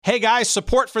Hey guys,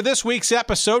 support for this week's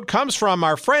episode comes from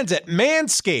our friends at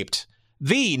Manscaped,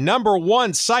 the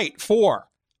 #1 site for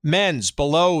men's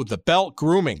below-the-belt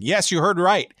grooming. Yes, you heard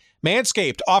right.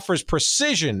 Manscaped offers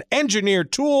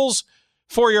precision-engineered tools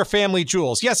for your family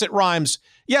jewels. Yes, it rhymes.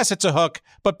 Yes, it's a hook.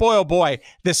 But boy, oh boy,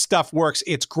 this stuff works.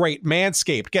 It's great.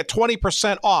 Manscaped. Get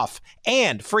 20% off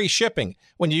and free shipping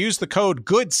when you use the code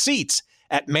GOODSEATS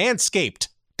at manscaped.com.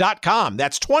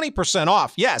 That's 20%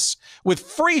 off, yes, with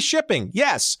free shipping,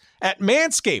 yes, at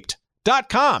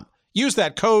manscaped.com. Use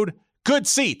that code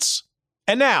GOODSEATS.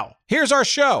 And now, here's our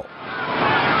show.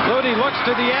 Flutie looks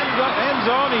to the end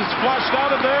zone. He's flushed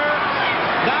out of there.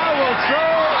 Now will throw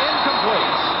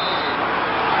incomplete.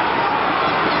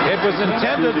 It was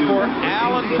intended for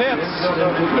Alan Pitts.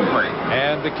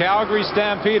 And the Calgary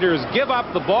Stampeders give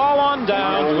up the ball on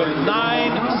downs with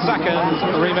 9 seconds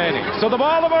remaining. So the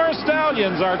Baltimore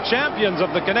Stallions are champions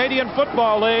of the Canadian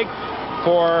Football League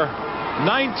for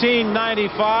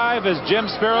 1995 as Jim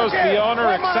Spiros, the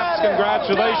owner, accepts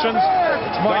congratulations.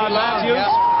 Don Matthews. Yep.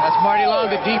 That's Marty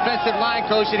Long, the defensive line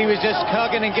coach that he was just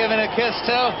hugging and giving a kiss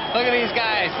to. Look at these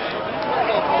guys.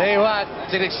 Tell you what,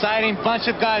 it's an exciting bunch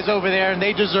of guys over there, and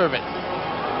they deserve it.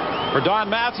 For Don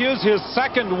Matthews, his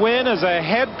second win as a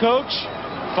head coach,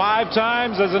 5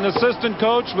 times as an assistant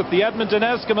coach with the Edmonton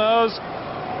Eskimos.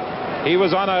 He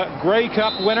was on a Grey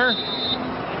Cup winner.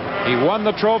 He won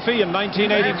the trophy in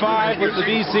 1985 with the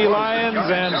BC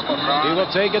Lions, and he will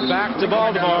take it back to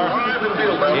Baltimore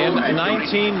in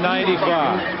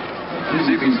 1995.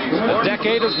 A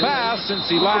decade has passed since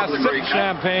he last sipped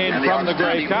champagne from the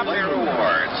Grey Cup.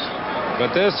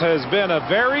 But this has been a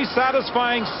very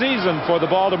satisfying season for the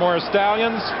Baltimore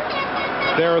Stallions.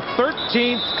 Their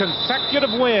 13th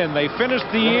consecutive win. They finished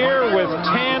the year with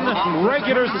 10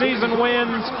 regular season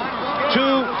wins, 2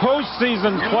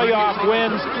 postseason playoff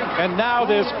wins, and now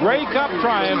this Grey Cup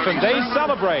triumph, and they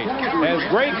celebrate as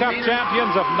Grey Cup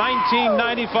champions of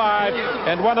 1995,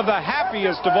 and one of the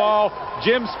happiest of all,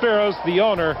 Jim Spiros, the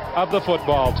owner of the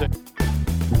football team.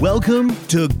 Welcome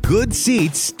to Good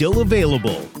Seats Still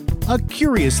Available, a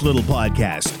curious little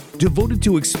podcast devoted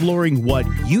to exploring what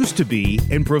used to be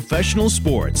in professional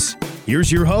sports.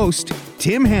 Here's your host,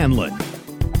 Tim Hanlon.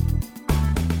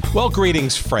 Well,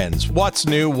 greetings, friends. What's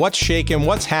new? What's shaking?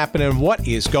 What's happening? What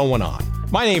is going on?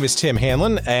 My name is Tim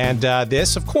Hanlon, and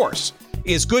this, of course,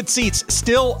 is Good Seats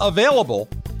Still Available,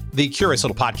 the curious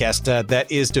little podcast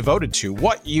that is devoted to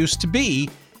what used to be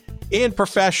in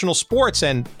professional sports.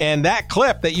 And that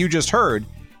clip that you just heard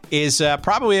is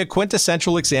probably a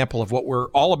quintessential example of what we're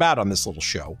all about on this little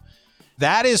show.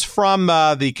 That is from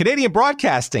the Canadian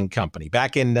Broadcasting Company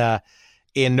back in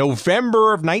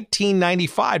November of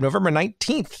 1995, November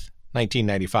 19th,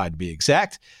 1995 to be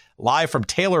exact, live from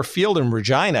Taylor Field in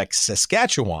Regina,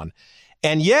 Saskatchewan.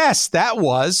 And yes, that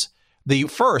was the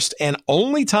first and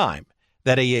only time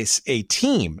that a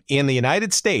team in the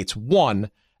United States won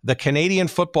the Canadian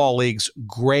Football League's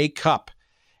Grey Cup.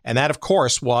 And that, of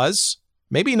course, was,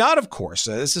 maybe not of course,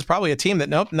 this is probably a team that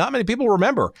not many people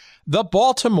remember, the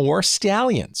Baltimore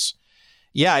Stallions.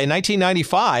 Yeah, in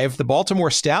 1995, the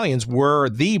Baltimore Stallions were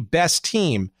the best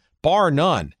team, bar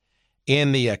none,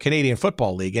 in the Canadian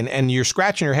Football League. And you're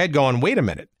scratching your head going, wait a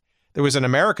minute, there was an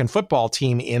American football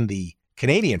team in the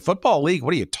Canadian Football League?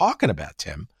 What are you talking about,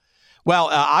 Tim? Well,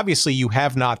 obviously, you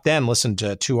have not then listened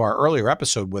to our earlier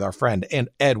episode with our friend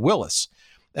Ed Willis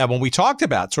when we talked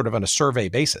about, sort of on a survey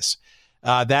basis,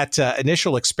 that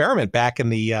initial experiment back in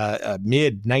the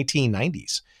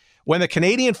mid-1990s when the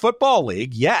Canadian Football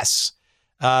League, yes,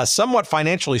 somewhat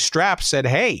financially strapped, said,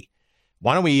 hey,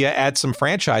 why don't we add some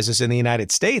franchises in the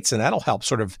United States? And that'll help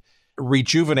sort of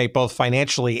rejuvenate both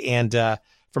financially and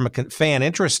from a fan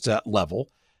interest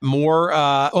level, more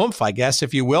oomph, I guess,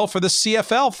 if you will, for the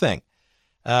CFL thing.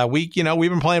 We've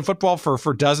been playing football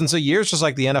for dozens of years, just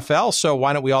like the NFL. So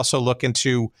why don't we also look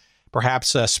into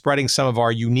perhaps spreading some of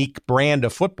our unique brand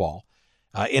of football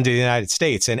into the United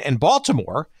States? And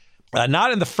Baltimore,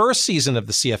 not in the first season of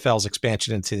the CFL's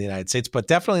expansion into the United States, but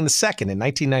definitely in the second, in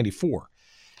 1994.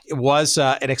 It was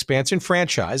an expansion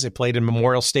franchise. They played in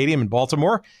Memorial Stadium in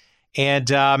Baltimore. And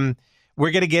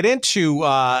we're going to get into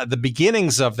the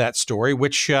beginnings of that story,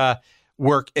 which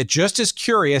were just as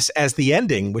curious as the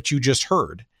ending, which you just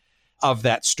heard of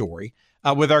that story,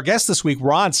 with our guest this week,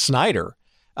 Ron Snyder,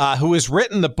 who has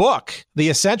written the book,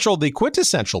 the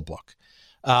quintessential book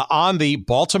on the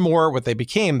Baltimore, what they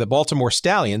became, the Baltimore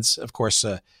Stallions. Of course,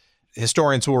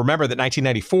 historians will remember that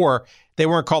 1994, they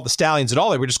weren't called the Stallions at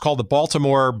all. They were just called the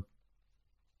Baltimore,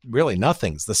 really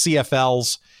nothings, the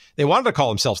CFLs. They wanted to call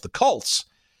themselves the Colts,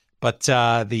 but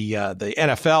the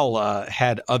NFL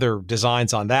had other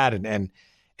designs on that, and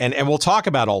And we'll talk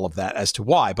about all of that as to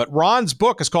why. But Ron's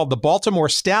book is called The Baltimore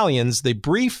Stallions, The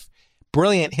Brief,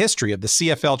 Brilliant History of the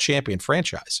CFL Champion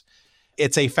Franchise.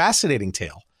 It's a fascinating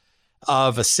tale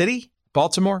of a city,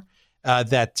 Baltimore,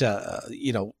 that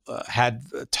had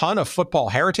a ton of football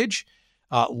heritage,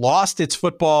 lost its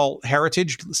football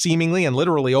heritage seemingly and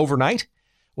literally overnight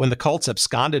when the Colts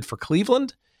absconded for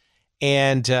Cleveland.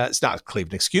 And it's not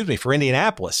Cleveland, for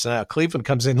Indianapolis. Cleveland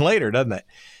comes in later, doesn't it?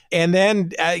 And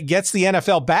then gets the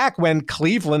NFL back when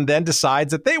Cleveland then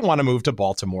decides that they want to move to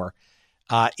Baltimore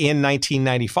in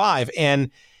 1995.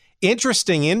 And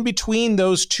interesting, in between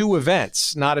those two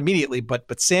events, not immediately,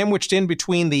 but sandwiched in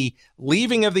between the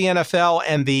leaving of the NFL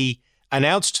and the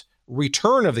announced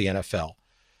return of the NFL,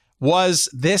 was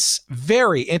this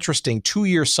very interesting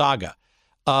 2-year saga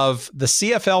of the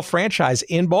CFL franchise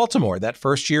in Baltimore. That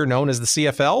first year known as the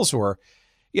CFLs, or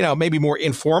maybe more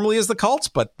informally as the Colts,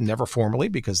 but never formally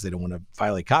because they don't want to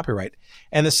violate copyright.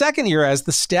 And the second year as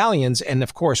the Stallions, and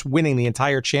of course, winning the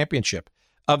entire championship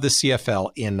of the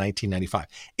CFL in 1995.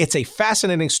 It's a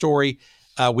fascinating story.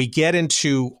 We get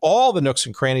into all the nooks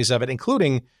and crannies of it,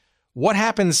 including what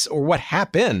happens or what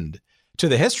happened to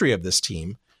the history of this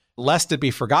team, lest it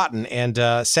be forgotten.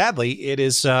 And sadly, it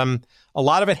is a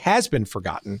lot of it has been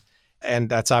forgotten. And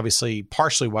that's obviously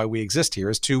partially why we exist here,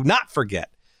 is to not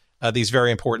forget these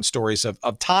very important stories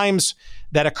of times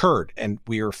that occurred. And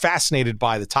we are fascinated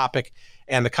by the topic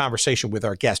and the conversation with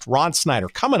our guest, Ron Snyder,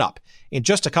 coming up in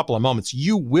just a couple of moments.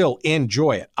 You will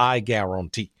enjoy it, I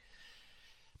guarantee.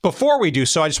 Before we do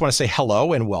so, I just want to say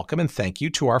hello and welcome and thank you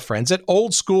to our friends at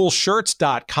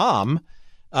oldschoolshirts.com,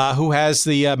 who has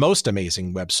the most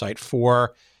amazing website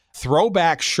for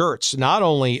throwback shirts, not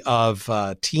only of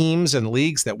teams and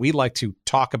leagues that we like to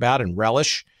talk about and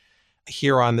relish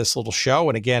here on this little show.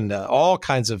 And again, all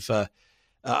kinds of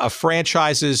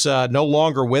franchises no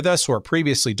longer with us or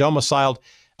previously domiciled,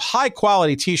 high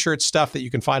quality t-shirt stuff that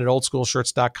you can find at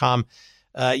oldschoolshirts.com.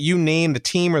 You name the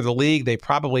team or the league, they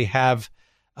probably have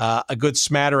a good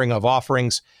smattering of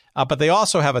offerings, but they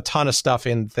also have a ton of stuff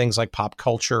in things like pop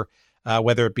culture,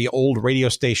 whether it be old radio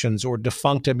stations or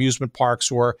defunct amusement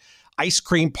parks or ice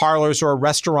cream parlors or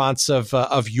restaurants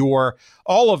of yore,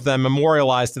 all of them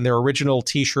memorialized in their original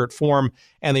t-shirt form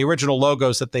and the original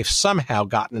logos that they've somehow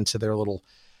gotten into their little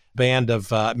band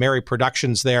of merry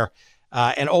productions there.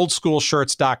 And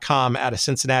oldschoolshirts.com out of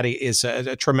Cincinnati is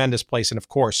a tremendous place. And of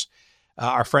course,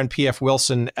 our friend P.F.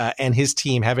 Wilson and his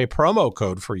team have a promo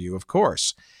code for you, of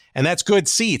course. And that's Good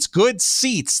Seats. Good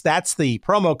Seats. That's the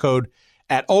promo code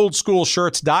at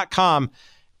oldschoolshirts.com.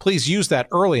 Please use that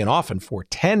early and often for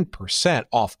 10%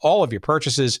 off all of your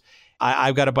purchases.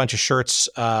 I've got a bunch of shirts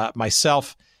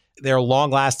myself. They're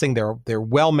long-lasting. They're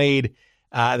well-made.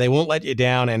 They won't let you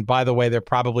down. And by the way, they're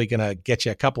probably going to get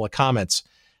you a couple of comments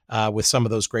with some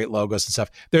of those great logos and stuff.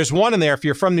 There's one in there, if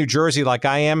you're from New Jersey like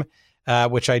I am,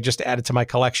 which I just added to my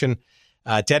collection,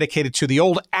 dedicated to the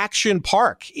old Action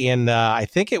Park in, I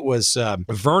think it was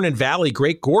Vernon Valley,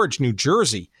 Great Gorge, New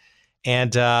Jersey.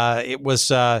 And it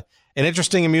was an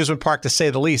interesting amusement park, to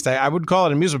say the least. I wouldn't call it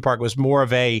an amusement park. It was more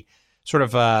of a sort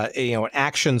of an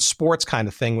action sports kind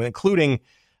of thing, including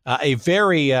a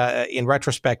very, in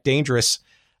retrospect, dangerous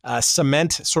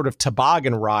cement sort of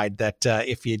toboggan ride that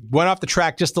if you went off the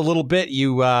track just a little bit,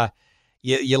 you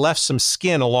left some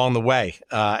skin along the way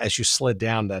as you slid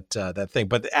down that thing.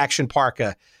 But the Action Park,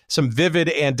 some vivid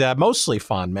and mostly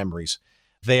fond memories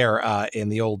there in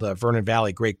the old Vernon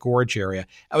Valley, Great Gorge area.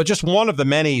 It was just one of the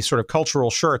many sort of cultural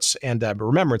shirts and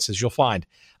remembrances you'll find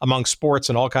among sports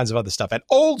and all kinds of other stuff at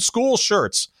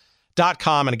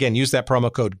oldschoolshirts.com. And again, use that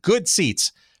promo code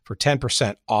GOODSEATS for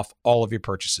 10% off all of your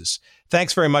purchases.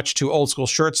 Thanks very much to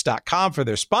oldschoolshirts.com for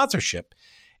their sponsorship.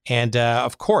 And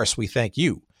of course, we thank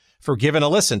you for giving a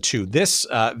listen to this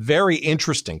very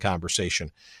interesting conversation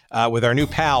with our new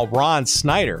pal, Ron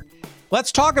Snyder.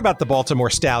 Let's talk about the Baltimore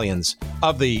Stallions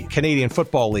of the Canadian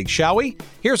Football League, shall we?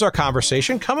 Here's our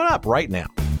conversation coming up right now.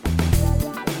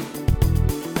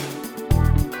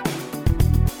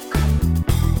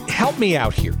 Help me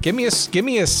out here. Give me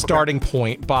a starting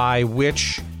point by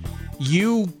which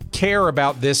you care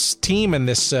about this team and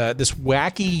this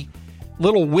wacky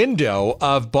little window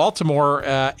of Baltimore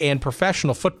and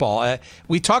professional football.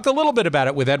 We talked a little bit about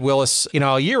it with Ed Willis,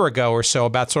 a year ago or so,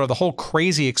 about sort of the whole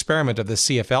crazy experiment of the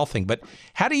CFL thing. But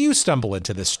how do you stumble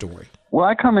into this story? Well,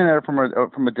 I come in at it from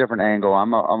a different angle.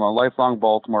 I'm a lifelong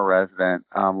Baltimore resident,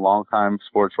 longtime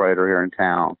sports writer here in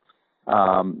town,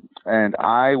 and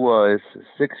I was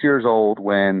 6 years old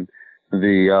when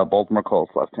the Baltimore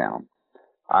Colts left town.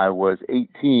 I was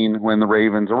 18 when the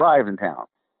Ravens arrived in town.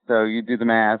 So you do the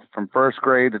math from first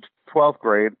grade to 12th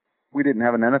grade. we didn't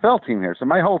have an NFL team here. So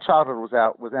my whole childhood was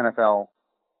NFL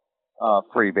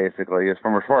free, basically, as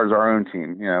far as our own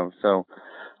team, So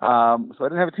I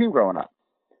didn't have a team growing up.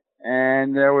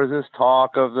 And there was this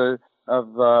talk of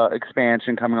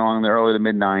expansion coming along in the early to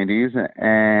mid '90s,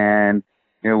 and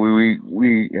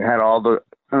we had all the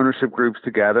ownership groups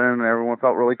together, and everyone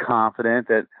felt really confident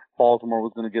that Baltimore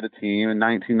was going to get a team. In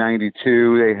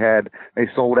 1992, they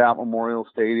sold out Memorial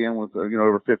Stadium with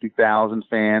over 50,000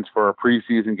 fans for a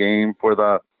preseason game for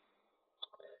the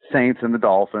Saints and the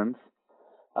Dolphins,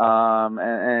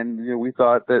 and we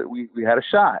thought that we had a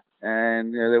shot.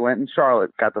 And they went in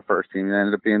Charlotte, got the first team, and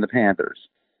ended up being the Panthers.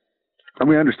 And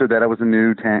we understood that it was a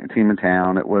new team in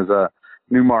town. It was a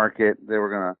new market.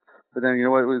 But then they're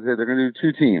going to do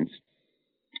 2 teams.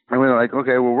 And we were like,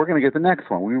 okay, well, we're going to get the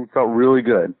next one. We felt really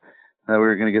good that we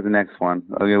were going to get the next one.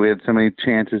 We had so many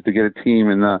chances to get a team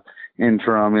in the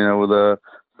interim, with the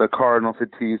Cardinals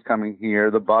had teased coming here,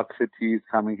 the Bucks had teased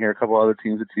coming here, a couple other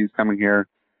teams had teased coming here.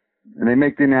 And they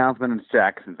make the announcement, and it's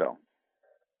Jacksonville.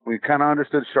 We kind of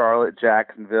understood Charlotte,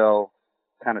 Jacksonville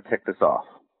kind of ticked us off.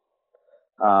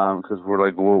 Because we're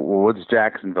like, well, what's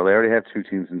Jacksonville? They already have 2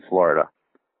 teams in Florida.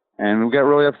 And we got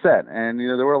really upset. And,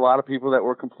 there were a lot of people that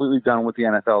were completely done with the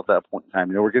NFL at that point in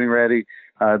time. We're getting ready.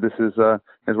 This is,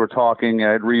 as we're talking,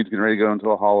 Ed Reed's getting ready to go into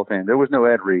the Hall of Fame. There was no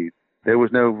Ed Reed. There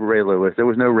was no Ray Lewis. There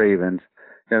was no Ravens.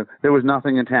 There was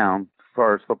nothing in town as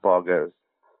far as football goes.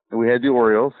 And we had the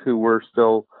Orioles, who were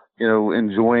still,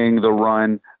 enjoying the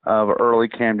run of early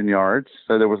Camden Yards.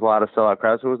 So there was a lot of sellout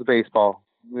crowds. So it was baseball.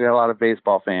 We had a lot of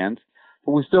baseball fans.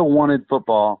 But we still wanted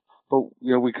football. But,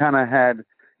 we kind of had,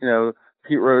 Tagliabue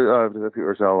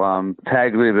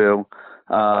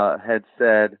had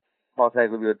said, Paul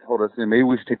Tagliabue had told us, maybe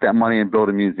we should take that money and build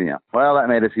a museum. Well, that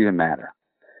made us even madder.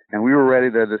 And we were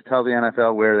ready to just tell the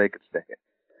NFL where they could stick it.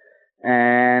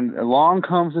 And along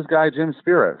comes this guy, Jim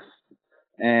Spiros.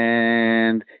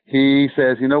 And he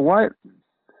says, you know what?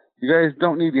 You guys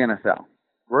don't need the NFL.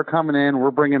 We're coming in.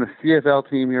 We're bringing a CFL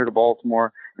team here to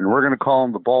Baltimore, and we're going to call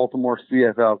them the Baltimore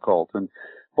CFL Colts. And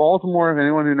Baltimore, if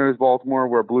anyone who knows Baltimore,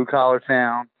 we're a blue-collar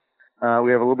town.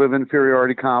 We have a little bit of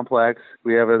inferiority complex.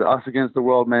 We have an us against the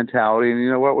world mentality. And you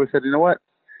know what? We said, you know what?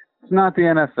 It's not the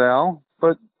NFL,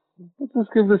 but let's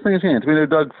just give this thing a chance. We know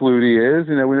Doug Flutie is.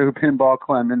 We know who Pinball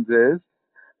Clemens is.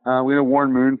 We know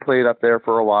Warren Moon played up there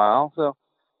for a while. So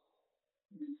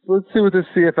let's see what this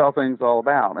CFL thing's all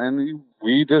about. And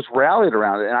we just rallied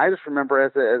around it. And I just remember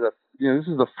as a this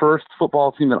is the first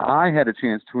football team that I had a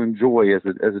chance to enjoy as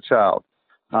a child,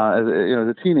 as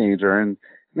a teenager. And,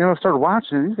 I started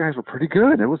watching. These guys were pretty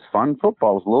good. It was fun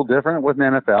football. It was a little different. It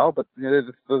wasn't NFL, but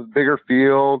the bigger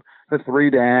field, the 3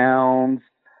 downs.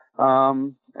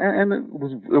 And it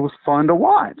was fun to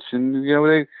watch. And,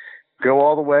 they go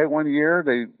all the way one year.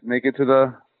 They make it to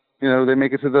the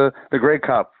Grey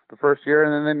Cup the first year,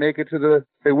 and then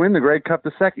they win the Grey Cup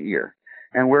the second year.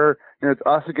 And it's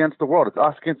us against the world. It's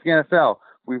us against the NFL.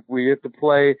 We have to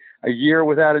play a year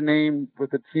without a name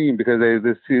with the team because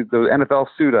the NFL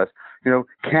sued us.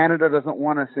 Canada doesn't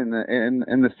want us in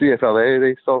the CFL.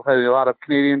 They still had a lot of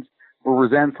Canadians were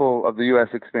resentful of the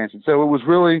U.S. expansion. So it was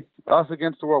really us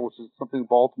against the world, which is something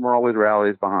Baltimore always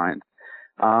rallies behind.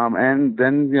 And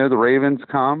then the Ravens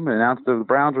come and the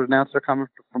Browns announced they're coming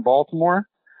from Baltimore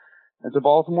to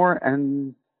Baltimore,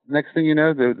 and next thing you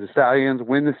know, the Stallions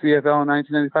win the CFL in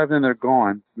 1995, and then they're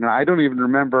gone. I don't even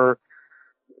remember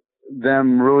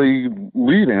them really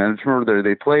leaving. I just remember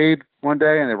they played one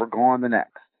day and they were gone the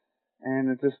next. And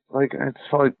it's felt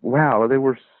like, wow, they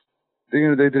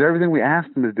did everything we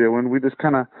asked them to do, and we just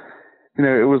kind of,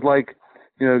 it was like,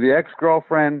 the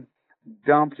ex-girlfriend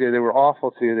dumped you. They were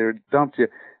awful to you. They dumped you,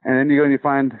 and then you go and you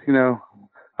find,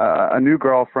 a new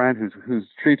girlfriend who's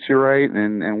treats you right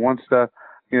and wants to,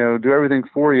 do everything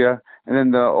for you. And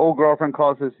then the old girlfriend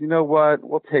calls us, you know what,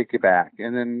 we'll take you back.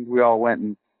 And then we all went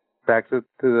and back we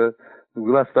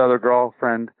left the other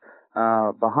girlfriend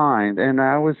behind. And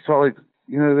I always felt like,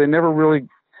 they never really,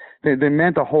 they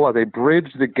meant a whole lot. They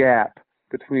bridged the gap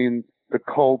between the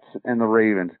Colts and the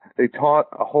Ravens. They taught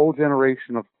a whole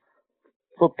generation of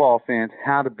football fans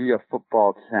how to be a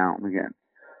football town again.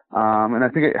 And I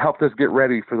think it helped us get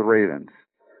ready for the Ravens.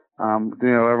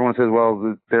 Everyone says,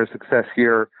 well, their success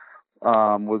here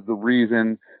was the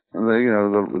reason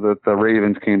that the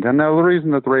Ravens came down. No, the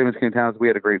reason that the Ravens came down is we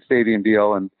had a great stadium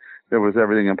deal and there was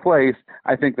everything in place.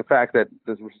 I think the fact that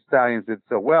the Stallions did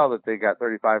so well that they got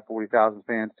 35,000, 40,000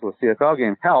 fans to a CFL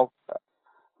game helped,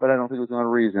 but I don't think it was another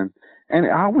reason. And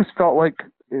I always felt like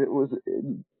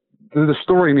the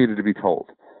story needed to be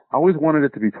told. I always wanted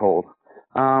it to be told.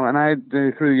 And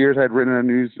through the years, I'd written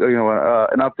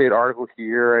an update article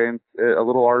here and a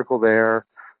little article there.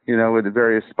 with the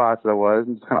various spots that I was,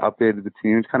 and just kind of updated the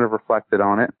teams, kind of reflected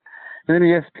on it. And then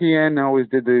ESPN always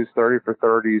did these 30 for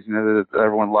 30s, that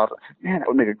everyone loved. Man, that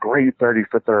would make a great 30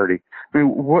 for 30. I mean,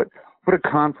 what a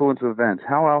confluence of events.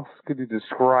 How else could you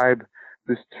describe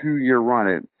this 2-year run?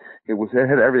 It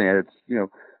had everything. It had,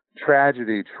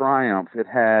 tragedy, triumph. It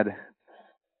had,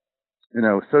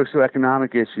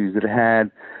 socioeconomic issues. It had,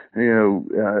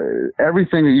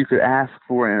 everything that you could ask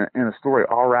for in a story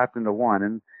all wrapped into one.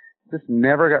 And just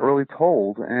never got really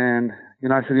told. And,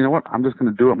 I said, you know what? I'm just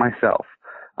going to do it myself.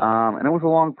 And it was a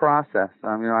long process.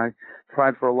 I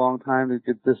tried for a long time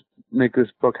to make this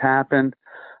book happen.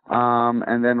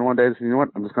 And then one day I said, you know what?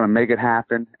 I'm just going to make it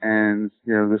happen. And,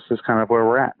 this is kind of where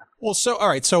we're at. Well, all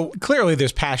right. So clearly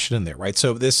there's passion in there, right?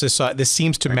 So this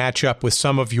seems to match up with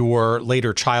some of your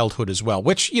later childhood as well,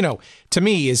 which, to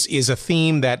me is a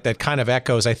theme that kind of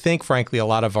echoes. I think, frankly, a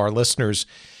lot of our listeners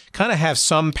kind of have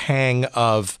some pang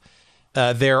of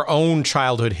their own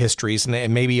childhood histories.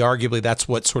 And maybe arguably that's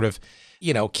what sort of,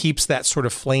 keeps that sort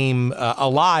of flame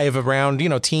alive around,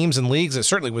 teams and leagues. It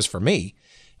certainly was for me.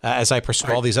 As I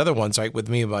pursue all these other ones, right, with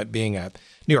me about being a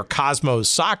New York Cosmos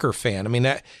soccer fan. I mean,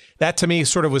 that to me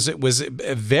sort of was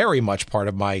very much part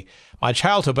of my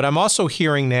childhood. But I'm also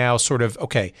hearing now sort of,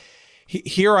 okay,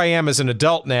 here I am as an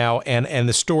adult now, and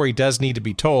the story does need to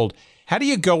be told. How do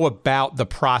you go about the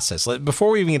process?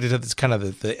 Before we even get into this kind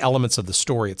of the elements of the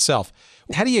story itself,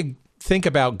 how do you think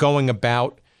about going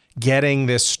about getting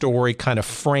this story kind of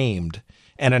framed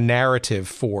and a narrative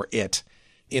for it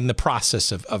in the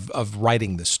process of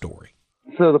writing this story?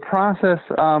 So the process,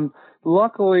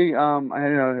 luckily, like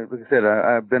I said,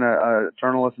 I've been a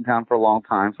journalist in town for a long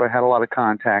time, so I had a lot of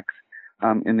contacts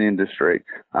in the industry,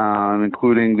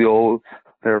 including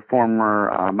their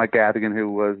former Mike Gaffigan,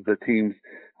 who was the team's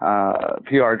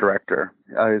PR director.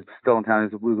 He's still in town.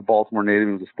 He was a Baltimore native.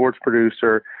 He was a sports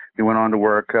producer. He went on to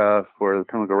work for the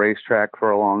Pimlico Racetrack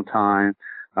for a long time,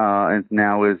 and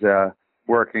now is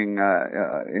working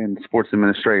in sports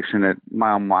administration at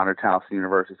my alma mater, Towson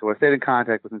University. So I stayed in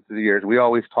contact with him through the years. We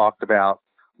always talked about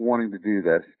wanting to do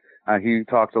this. He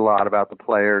talked a lot about the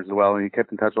players as well, and he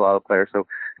kept in touch with a lot of the players. So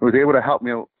he was able to help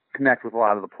me connect with a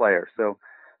lot of the players. So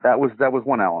that was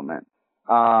one element.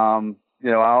 I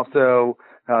also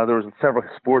there was several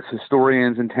sports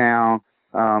historians in town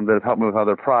that have helped me with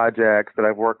other projects that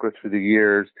I've worked with through the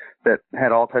years that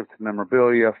had all types of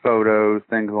memorabilia, photos,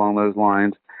 things along those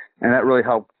lines. And that really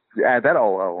helped add that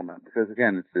whole element because,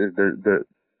 again,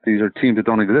 these are teams that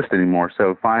don't exist anymore.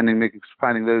 So finding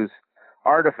those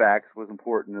artifacts was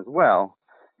important as well.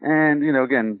 And,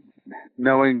 again,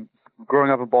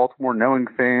 growing up in Baltimore, knowing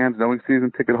fans, knowing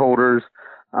season ticket holders,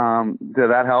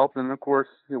 that helped. And, of course,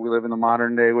 we live in the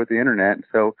modern day with the Internet.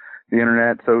 So the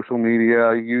Internet, social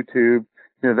media, YouTube,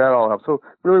 that all helps. So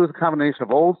really it was a combination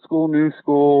of old school, new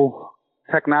school,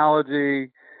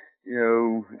 technology,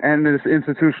 and this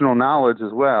institutional knowledge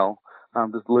as well,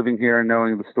 just living here and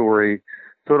knowing the story.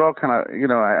 So it all kind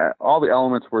of, all the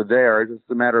elements were there. It's just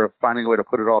a matter of finding a way to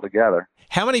put it all together.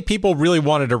 How many people really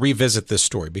wanted to revisit this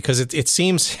story? Because it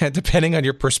seems, depending on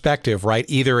your perspective, right,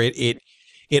 either it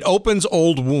opens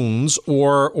old wounds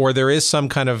or there is some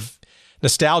kind of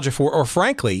nostalgia for, or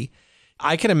frankly,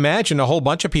 I can imagine a whole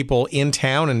bunch of people in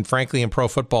town and frankly in pro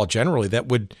football generally that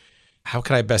would, how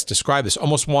can I best describe this,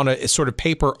 almost want to sort of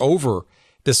paper over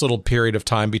this little period of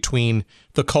time between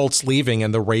the Colts leaving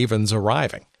and the Ravens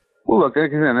arriving. Well, look,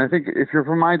 again, I think if you're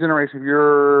from my generation,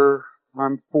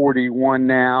 I'm 41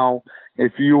 now.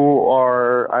 If you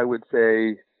are, I would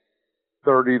say,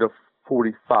 30 to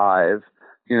 45,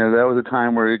 that was a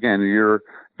time where, again, your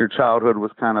childhood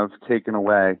was kind of taken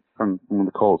away from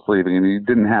the Colts leaving, and you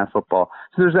didn't have football.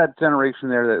 So there's that generation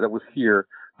there that was here,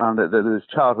 that there's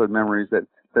childhood memories that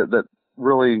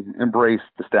really embraced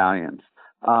the Stallions.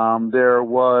 There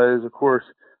was, of course,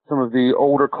 some of the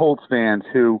older Colts fans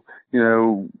who,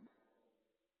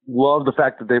 loved the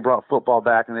fact that they brought football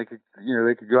back and they could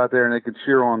go out there and they could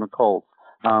cheer on the Colts.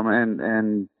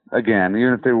 And again,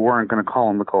 even if they weren't going to call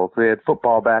them the Colts, they had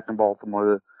football back in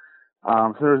Baltimore.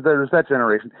 So there's that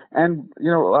generation. And,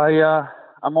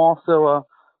 I'm also,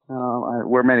 I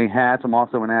wear many hats. I'm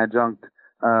also an adjunct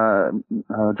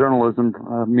journalism,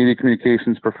 media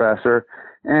communications professor.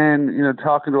 And,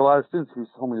 talking to a lot of students who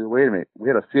told me, wait a minute, we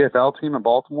had a CFL team in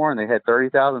Baltimore and they had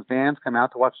 30,000 fans come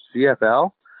out to watch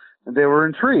CFL. And they were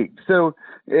intrigued. So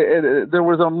there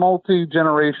was a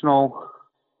multi-generational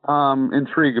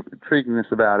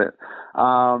intriguiness about it.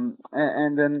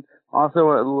 And then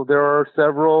also there are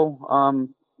several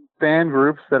fan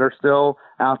groups that are still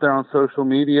out there on social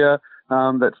media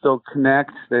that still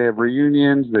connect. They have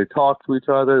reunions. They talk to each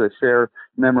other. They share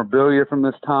memorabilia from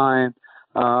this time.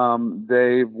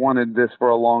 They've wanted this for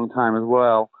a long time as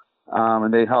well,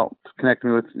 and they helped connect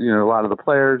me with a lot of the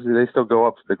players. They still go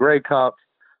up to the Grey Cup,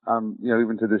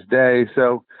 even to this day.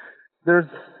 So there's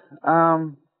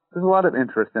a lot of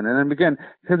interest in it, and again,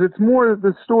 because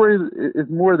the story is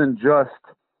more than just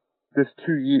this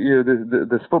 2 year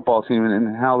this football team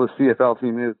and how the CFL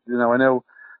team is. I know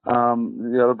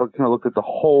the other book looked at the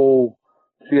whole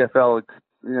CFL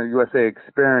USA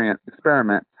experiment.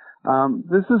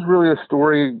 This is really a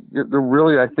story.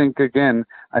 I think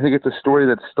it's a story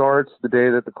that starts the day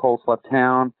that the Colts left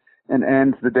town and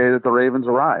ends the day that the Ravens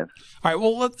arrive. All right,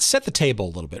 well, let's set the table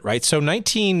a little bit, right? So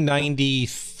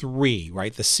 1993,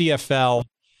 right, the CFL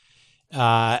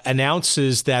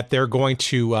announces that they're going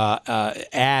to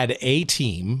add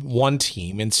one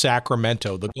team in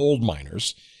Sacramento, the Gold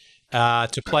Miners,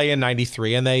 to play in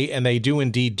 93, and they do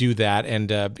indeed do that, and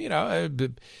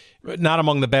not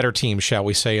among the better teams, shall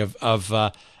we say, of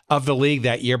the league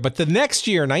that year. But the next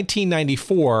year,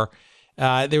 1994,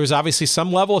 there was obviously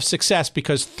some level of success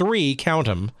because 3, count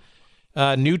them,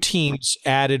 new teams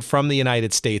added from the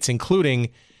United States, including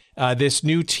this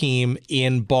new team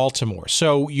in Baltimore.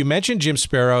 So you mentioned Jim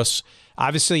Speros.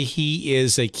 Obviously, he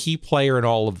is a key player in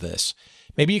all of this.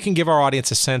 Maybe you can give our audience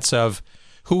a sense of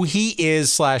who he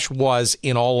is / was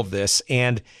in all of this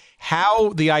and how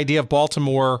the idea of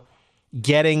Baltimore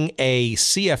getting a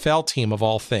CFL team of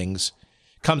all things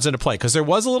comes into play. Because there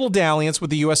was a little dalliance with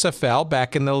the USFL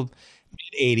back in the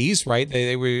mid-'80s, right?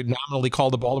 They were nominally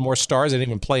called the Baltimore Stars. They didn't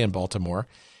even play in Baltimore.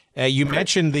 You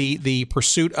mentioned the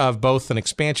pursuit of both an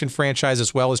expansion franchise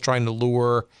as well as trying to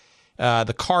lure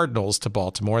the Cardinals to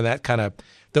Baltimore.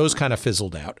 Those kind of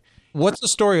fizzled out. What's the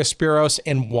story of Speros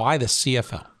and why the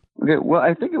CFL? Okay, well,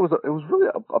 I think it was really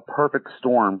a perfect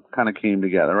storm kind of came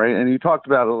together, right? And you talked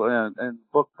about, and the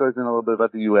book goes in a little bit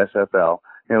about the USFL.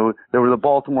 There were the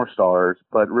Baltimore Stars,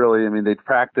 but really, they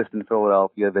practiced in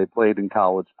Philadelphia. They played in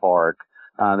College Park.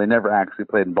 They never actually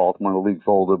played in Baltimore. The league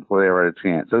folded before they ever had a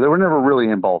chance. So they were never really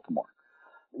in Baltimore.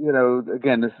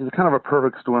 Again, this is kind of a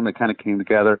perfect storm that kind of came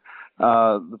together.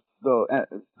 The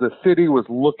city was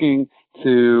looking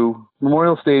to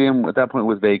Memorial Stadium at that point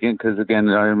was vacant because, again,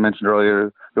 I mentioned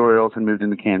earlier, the Orioles had moved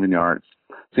into Camden Yards.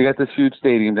 So you got this huge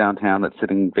stadium downtown that's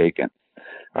sitting vacant.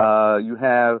 You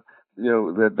have,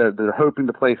 they're hoping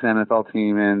to place an NFL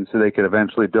team in so they could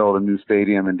eventually build a new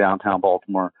stadium in downtown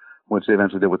Baltimore, which they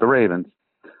eventually did with the Ravens.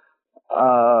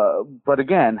 But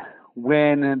again,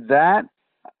 when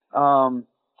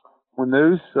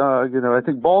those, I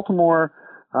think Baltimore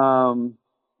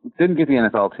didn't get the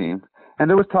NFL team, and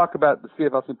there was talk about the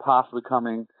CFL team possibly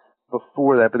coming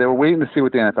before that, but they were waiting to see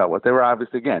what the NFL was. They were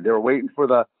obviously, again, they were waiting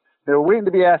to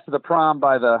be asked to the prom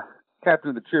by the captain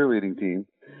of the cheerleading team,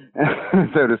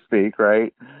 so to speak,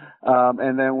 right?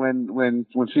 And then when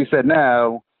she said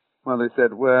no, well, they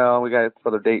said, well, we got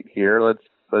another date here. Let's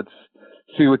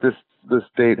see what this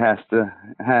date has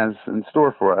in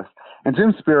store for us. And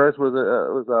Jim Speros was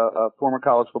a former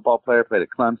college football player, played at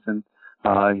Clemson.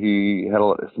 He had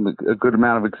a good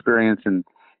amount of experience in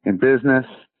business,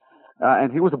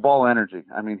 and he was a ball energy.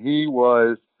 He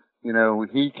was,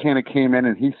 he kind of came in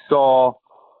and he saw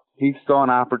an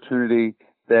opportunity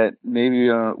that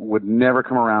maybe would never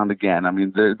come around again.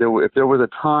 If there was a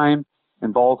time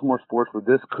in Baltimore sports where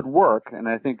this could work, and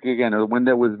I think, again, the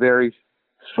window was very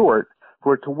short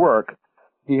for it to work,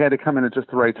 he had to come in at just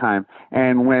the right time.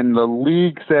 And when the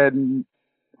league said,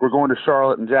 we're going to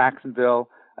Charlotte and Jacksonville,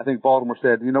 I think Baltimore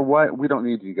said, you know what, we don't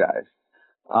need you guys.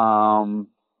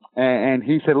 And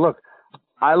he said, look,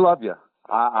 I love you.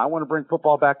 I want to bring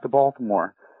football back to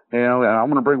Baltimore. And I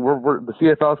want to bring, the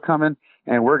CFL's coming,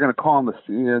 and we're going to call them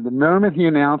the moment he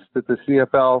announced that the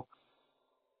CFL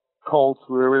Colts,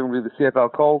 we were going to be the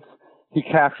CFL Colts, he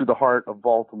captured the heart of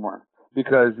Baltimore.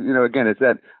 Because, again, it's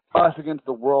that us against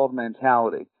the world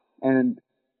mentality. And,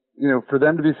 for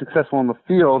them to be successful in the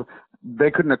field,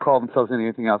 they couldn't have called themselves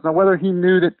anything else. Now, whether he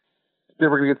knew that they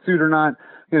were going to get sued or not,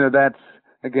 that's,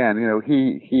 again,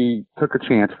 he took a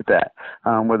chance with that.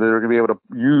 Whether they're going to be able to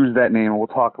use that name, and we'll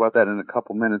talk about that in a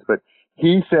couple minutes. But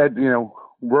he said,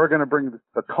 we're going to bring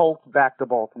the Colts back to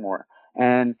Baltimore.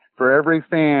 And for every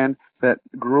fan that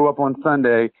grew up on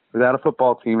Sunday without a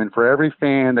football team, and for every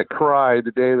fan that cried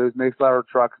the day those Mayflower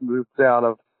trucks moved out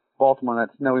of Baltimore on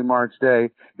that snowy March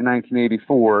day in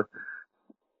 1984,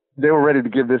 they were ready to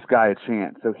give this guy a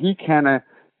chance. So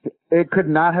it could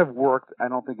not have worked, I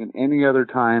don't think, in any other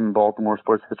time in Baltimore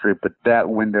sports history, but that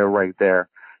window right there.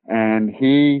 And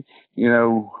he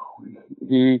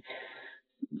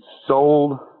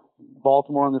sold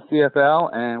Baltimore in the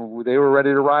CFL, and they were ready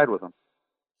to ride with him.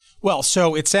 Well,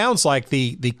 so it sounds like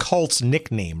the Colts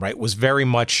nickname, right, was very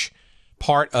much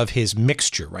part of his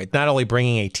mixture, right? Not only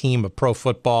bringing a team of pro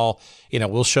football,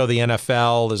 we'll show the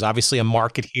NFL. There's obviously a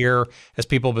market here as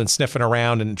people have been sniffing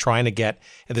around and trying to get,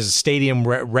 and there's a stadium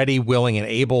ready, willing, and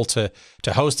able to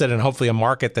host it, and hopefully a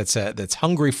market that's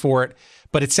hungry for it.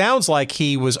 But it sounds like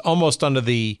he was almost under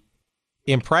the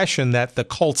impression that the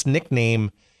Colts nickname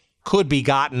could be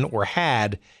gotten or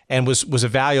had and was a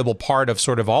valuable part of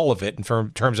sort of all of it in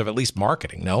terms of at least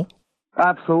marketing, no?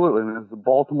 Absolutely. I mean, it's the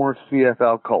Baltimore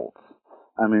CFL Colts.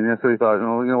 I mean, that's what he thought, you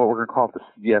know what, we're going to call it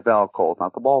the CFL Colts,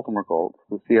 not the Baltimore Colts,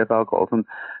 the CFL Colts. And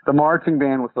the marching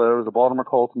band was the Baltimore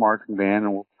Colts marching band,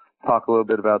 and we'll talk a little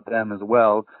bit about them as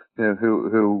well,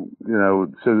 who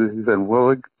so he said,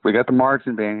 well, we got the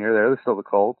marching band here, they're still the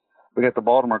Colts. We got the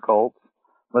Baltimore Colts.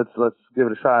 Let's give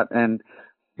it a shot. And,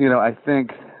 I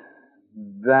think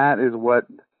that is what,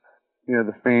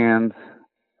 the fans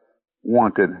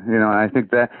wanted, and I think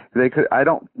that they could, I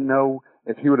don't know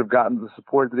if he would have gotten the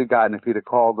support that he gotten if he'd have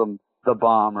called them the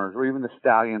Bombers or even the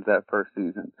Stallions that first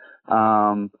season.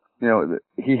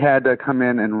 He had to come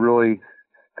in and really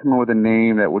come in with a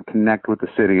name that would connect with the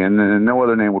city, and no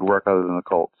other name would work other than the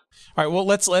Colts. All right, well,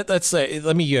 let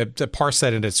me parse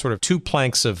that into sort of two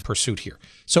planks of pursuit here.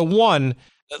 So one,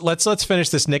 let's finish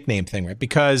this nickname thing, right?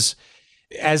 Because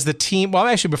as the team, well,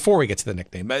 actually, before we get to the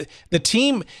nickname, the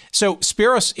team. So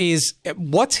Spiros is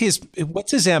what's his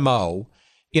MO?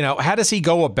 How does he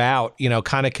go about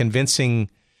kind of convincing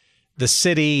the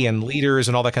city and leaders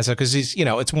and all that kind of stuff? Because he's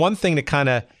it's one thing to kind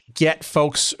of get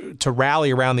folks to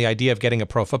rally around the idea of getting a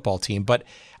pro football team, but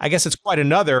I guess it's quite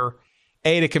another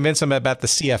to convince them about the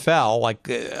CFL, like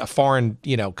a foreign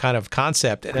kind of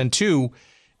concept, and then two,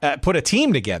 put a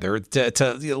team together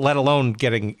to let alone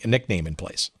getting a nickname in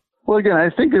place. Well, again, I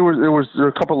think there were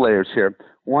a couple layers here.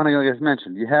 One, like I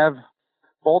mentioned, you have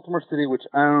Baltimore City, which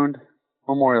owned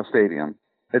Memorial Stadium.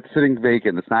 It's sitting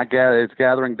vacant. It's not it's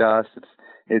gathering dust.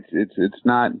 It's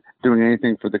not doing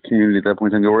anything for the community at that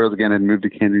point in time. The Orioles again had moved to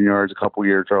Camden Yards a couple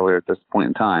years earlier at this point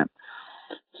in time.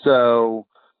 So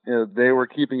they were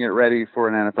keeping it ready for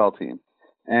an NFL team.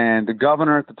 And the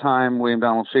governor at the time, William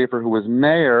Donald Schaefer, who was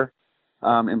mayor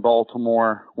in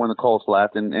Baltimore when the Colts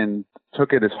left, and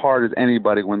took it as hard as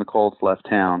anybody when the Colts left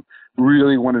town,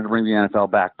 really wanted to bring the NFL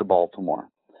back to Baltimore.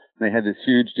 They had this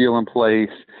huge deal in place.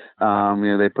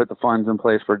 They put the funds in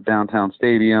place for a downtown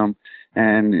stadium,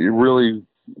 and it really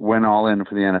went all in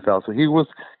for the NFL. So he was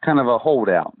kind of a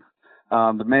holdout.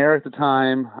 The mayor at the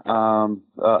time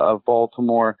of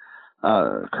Baltimore,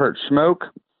 Kurt Schmoke,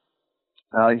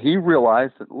 he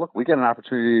realized that, look, we get an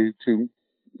opportunity to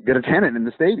get a tenant in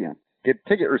the stadium, get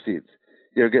ticket receipts,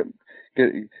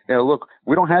 look,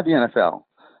 we don't have the NFL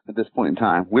at this point in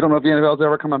time. We don't know if the NFL is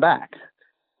ever coming back.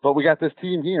 But we got this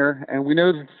team here, and we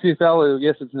know that the CFL,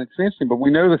 yes, it's an expansion, but we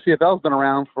know the CFL has been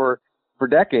around for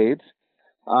decades.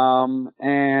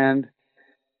 And,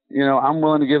 I'm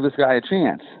willing to give this guy a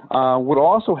chance. What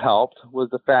also helped was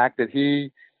the fact that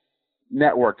he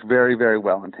networked very, very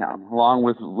well in town, along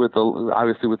with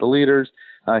the leaders.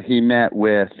 He met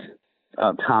with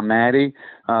Tom Matte,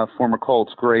 former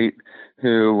Colts great,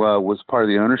 who was part of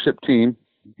the ownership team.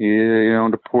 He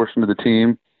owned a portion of the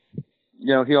team.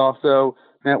 He also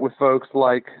met with folks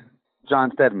like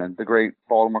John Stedman, the great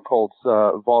Baltimore Colts,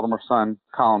 Baltimore Sun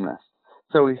columnist.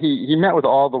 So he met with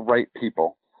all the right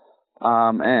people,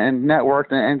 and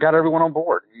networked and got everyone on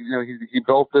board. He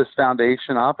built this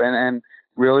foundation up and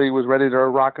really was ready to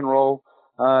rock and roll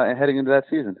heading into that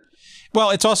season.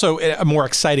 Well, it's also a more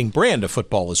exciting brand of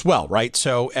football as well, right?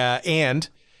 So,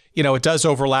 it does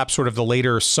overlap sort of the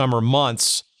later summer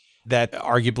months that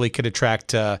arguably could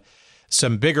attract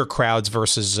some bigger crowds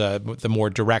versus the more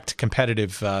direct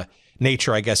competitive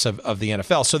nature, I guess, of the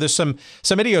NFL. So there's some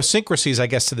idiosyncrasies, I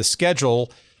guess, to the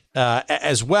schedule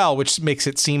as well, which makes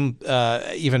it seem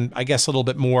even, I guess, a little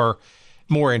bit more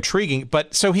intriguing.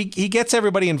 But so he gets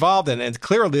everybody involved in it, and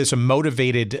clearly there's a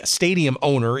motivated stadium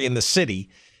owner in the city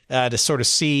to sort of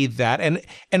see that.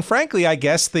 And frankly, I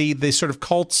guess the sort of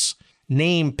Colts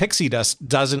name Pixie Dust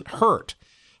doesn't hurt,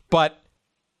 but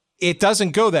it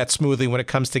doesn't go that smoothly when it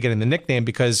comes to getting the nickname,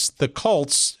 because the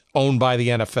Colts, owned by the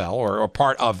NFL or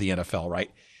part of the NFL, right,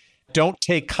 don't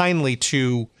take kindly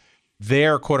to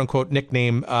their quote unquote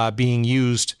nickname being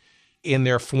used in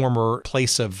their former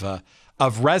place of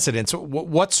residence.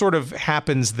 What sort of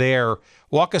happens there?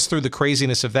 Walk us through the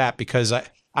craziness of that, because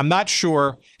I'm not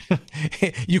sure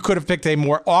you could have picked a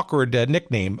more awkward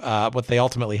nickname, what they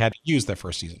ultimately had to use their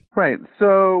first season. Right.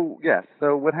 So, yes.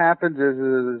 So what happens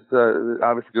is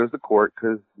obviously goes to court,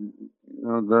 because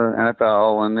the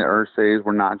NFL and the IRSAs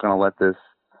were not going to let this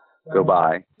go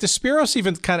by. Does Spiros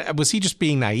even was he just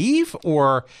being naive,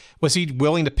 or was he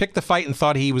willing to pick the fight and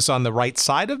thought he was on the right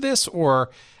side of this?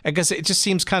 Or I guess it just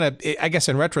seems I guess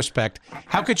in retrospect,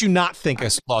 how could you not think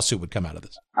a lawsuit would come out of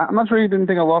this? I'm not sure he didn't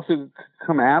think a lawsuit would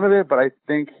come out of it, but I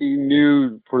think he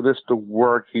knew for this to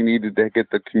work, he needed to get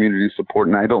the community support.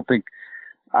 And I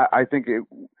think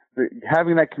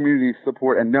having that community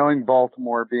support and knowing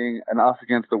Baltimore being an us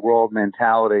against the world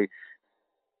mentality,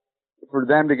 for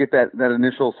them to get that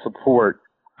initial support,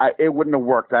 it wouldn't have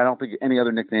worked. I don't think any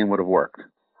other nickname would have worked.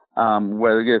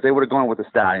 Whether if they would have gone with the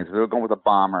Stallions, if they would have gone with the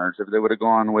Bombers, if they would have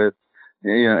gone with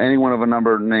any one of a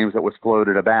number of names that was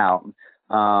floated about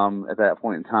at that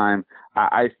point in time,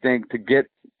 I think to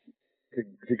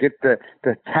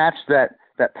attach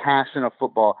that passion of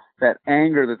football, that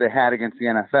anger that they had against the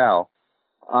NFL,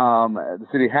 the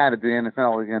city had at the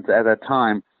NFL against at that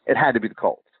time, it had to be the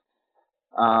Colts.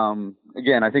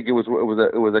 Again, I think it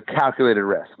was a calculated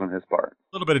risk on his part.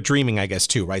 A little bit of dreaming, I guess,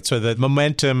 too, right? So the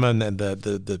momentum and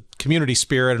the community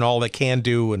spirit and all that can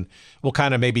do and will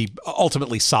kind of maybe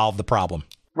ultimately solve the problem.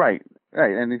 Right.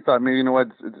 And he thought maybe,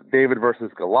 it's David versus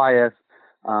Goliath,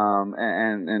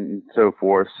 and so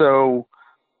forth. So,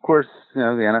 of course, the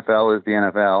NFL is the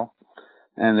NFL,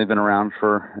 and they've been around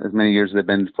for as many years as they've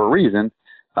been for a reason.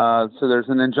 So there's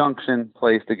an injunction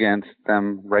placed against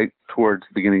them right towards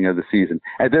the beginning of the season.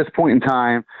 At this point in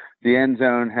time, the end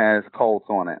zone has Colts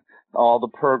on it. All the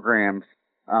programs,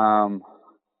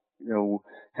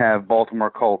 have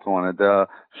Baltimore Colts on it. The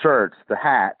shirts, the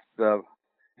hats,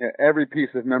 every piece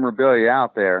of memorabilia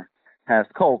out there has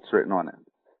Colts written on it.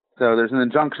 So there's an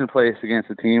injunction placed against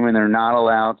the team, and they're not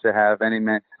allowed to have any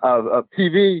of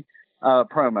TV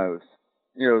promos.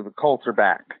 The Colts are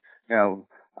back.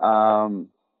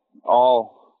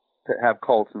 All to have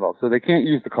Colts involved. So they can't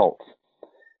use the Colts.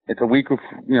 It's a week of,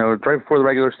 right before the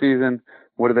regular season.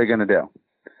 What are they going to do?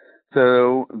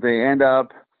 So they end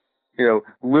up,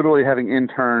 literally having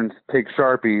interns take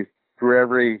Sharpies through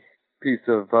every piece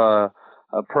of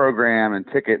program and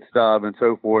ticket stub and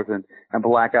so forth and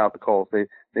black out the Colts.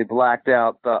 They blacked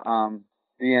out the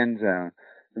end zone.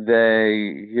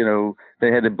 They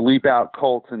had to bleep out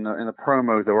Colts in the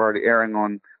promos that were already airing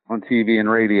on TV and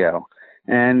radio.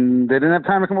 And they didn't have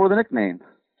time to come up with a nickname.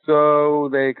 So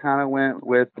they kind of went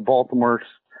with the Baltimore's,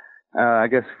 I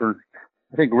guess I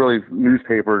think really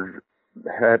newspaper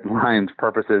headlines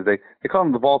purposes, they called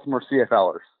them the Baltimore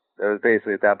CFLers. That was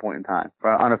basically at that point in time,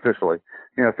 unofficially.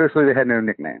 Officially they had no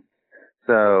nickname.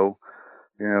 So,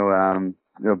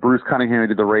 Bruce Cunningham, who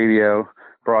did the radio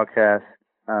broadcast,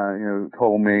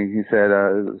 told me, he said,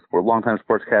 a longtime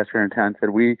sportscaster here in town, said,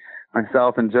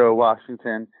 myself and Joe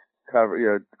Washington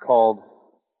called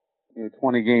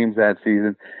 20 games that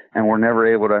season, and were never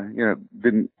able to,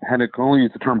 had to only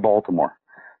use the term Baltimore.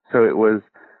 So it was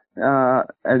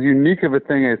as unique of a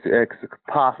thing as could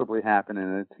possibly happen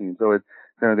in a team. So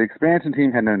the expansion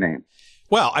team had no name.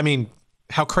 Well, I mean,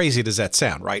 how crazy does that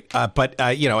sound, right? But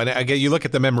and again, you look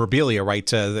at the memorabilia, right?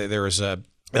 There is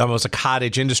almost a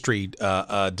cottage industry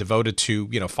devoted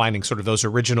to finding sort of those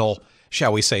original,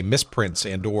 shall we say, misprints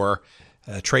and or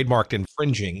trademarked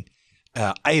infringing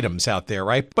items out there,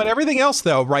 right? But everything else,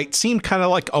 though, right, seemed kind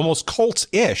of like almost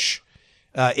Colts-ish,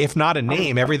 if not a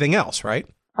name. Everything else, right?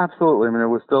 Absolutely. I mean, it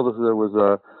was still there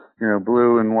was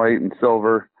blue and white and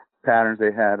silver patterns.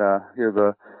 They had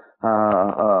the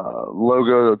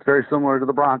logo that's very similar to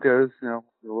the Broncos.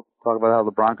 We'll talk about how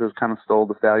the Broncos kind of stole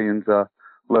the Stallions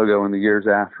logo in the years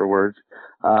afterwards.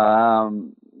 So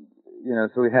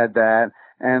we had that.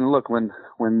 And look, when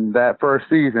that first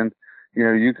season,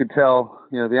 you could tell,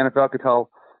 the NFL could tell,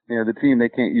 the team they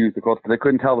can't use the Colts, but they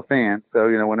couldn't tell the fans. So,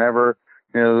 whenever,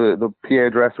 the PA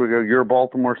address would go, "You're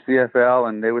Baltimore CFL,"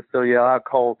 and they would still yell out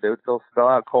Colts. They would still spell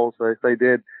out Colts, like they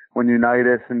did when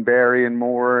Unitas and Barry and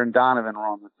Moore and Donovan were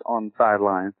on the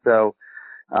sideline. So,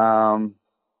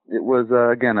 it was,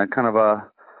 again, a kind of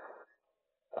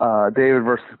a David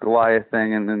versus Goliath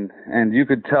thing. And you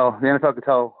could tell, the NFL could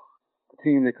tell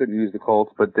team they couldn't use the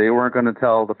Colts, but they weren't going to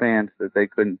tell the fans that they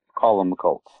couldn't call them the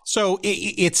Colts. So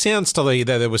it sounds to me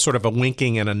that there was sort of a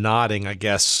winking and a nodding, I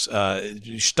guess,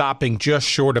 stopping just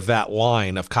short of that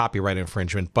line of copyright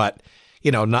infringement, but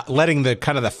not letting the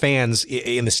kind of the fans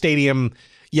in the stadium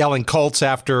yelling Colts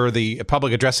after the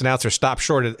public address announcer stop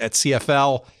short at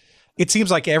CFL. It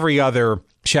seems like every other,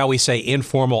 shall we say,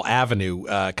 informal avenue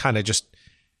kind of just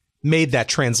made that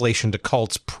translation to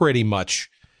Colts pretty much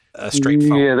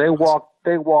straightforward. Yeah,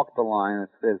 they walked the line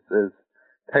as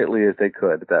tightly as they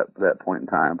could at that point in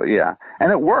time. But yeah,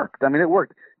 and it worked. I mean, it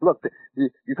worked. Look,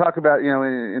 you talk about,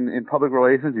 in public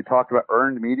relations, you talked about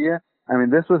earned media. I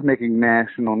mean, this was making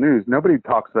national news. Nobody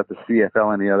talks about the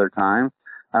CFL any other time.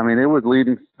 I mean, it was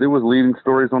leading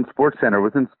stories on SportsCenter. It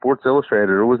was in Sports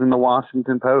Illustrated. It was in the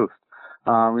Washington Post. It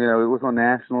was on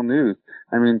national news.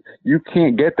 I mean, you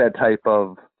can't get that type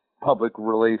of public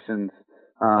relations,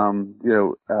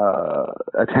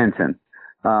 attention,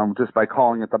 just by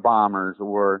calling it the Bombers,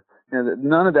 or,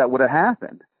 none of that would have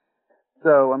happened.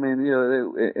 So, I mean,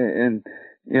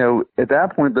 at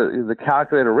that point, the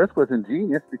calculated risk was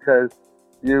ingenious, because,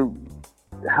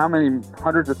 how many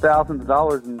hundreds of thousands of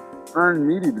dollars in earned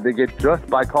media did they get just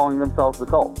by calling themselves the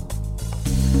Colts?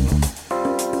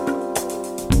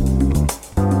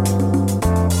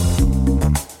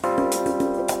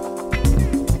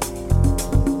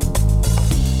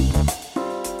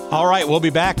 All right, we'll be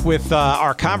back with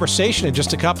our conversation in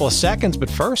just a couple of seconds.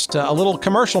 But first, a little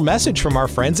commercial message from our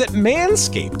friends at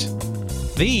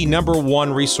Manscaped, the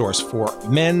 #1 resource for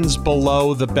men's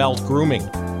below-the-belt grooming.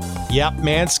 Yep,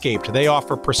 Manscaped. They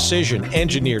offer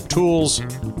precision-engineered tools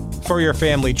for your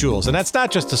family jewels. And that's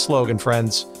not just a slogan,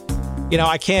 friends.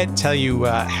 I can't tell you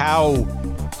how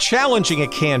challenging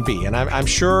it can be. And I'm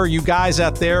sure you guys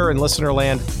out there in listener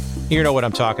land, you know what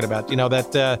I'm talking about.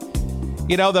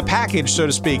 The package, so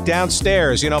to speak,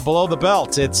 downstairs, below the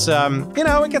belt. It's,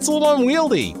 it gets a little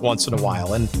unwieldy once in a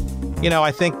while. And,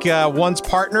 I think one's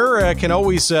partner can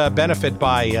always benefit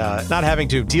by not having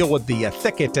to deal with the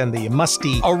thicket and the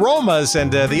musty aromas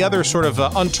and the other sort of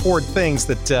untoward things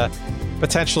that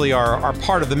potentially are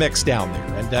part of the mix down there.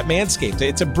 And Manscaped,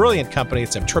 it's a brilliant company.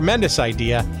 It's a tremendous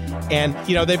idea. And,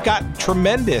 they've got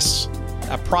tremendous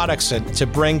products to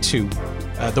bring to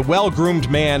the well-groomed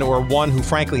man, or one who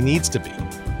frankly needs to be.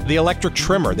 The electric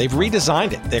trimmer, they've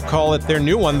redesigned it. They call it their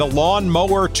new one, the Lawn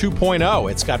Mower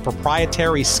 2.0. It's got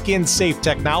proprietary skin-safe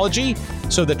technology,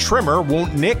 so the trimmer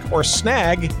won't nick or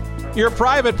snag your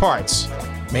private parts.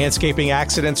 Manscaping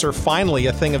accidents are finally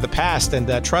a thing of the past,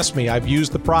 and trust me, I've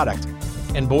used the product.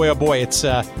 And boy, oh boy, it's,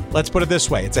 let's put it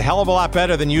this way, it's a hell of a lot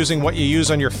better than using what you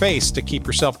use on your face to keep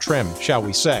yourself trim, shall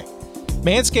we say.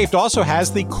 Manscaped also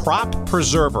has the Crop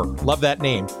Preserver. Love that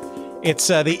name. It's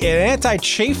the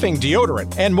anti-chafing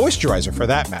deodorant, and moisturizer for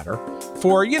that matter,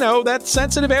 for, that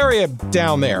sensitive area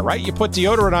down there, right? You put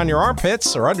deodorant on your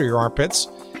armpits or under your armpits.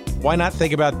 Why not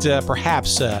think about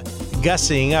perhaps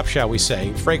gussying up, shall we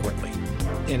say, frequently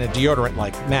in a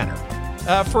deodorant-like manner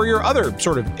for your other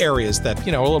sort of areas that,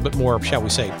 a little bit more, shall we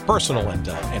say, personal and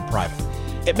private.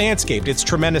 At Manscaped, it's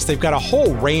tremendous. They've got a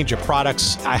whole range of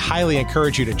products. I highly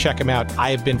encourage you to check them out. I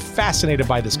have been fascinated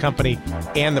by this company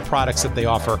and the products that they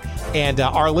offer. And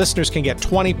our listeners can get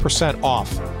 20%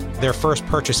 off their first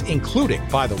purchase, including,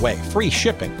 by the way, free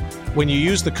shipping when you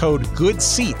use the code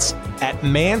GOODSEATS at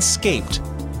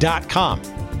manscaped.com.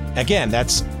 Again,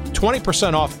 that's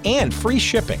 20% off and free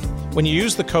shipping when you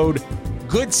use the code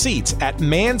GOODSEATS at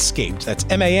Manscaped. That's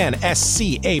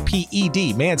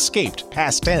MANSCAPED, Manscaped,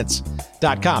 past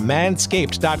tense.com,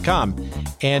 manscaped.com.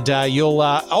 And you'll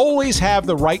always have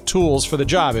the right tools for the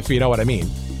job, if you know what I mean.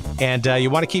 And you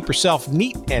want to keep yourself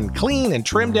neat and clean and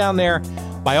trim down there.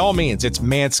 By all means, it's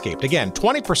Manscaped. Again,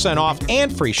 20% off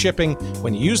and free shipping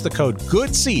when you use the code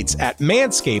GOODSEATS at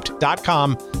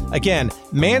manscaped.com. Again,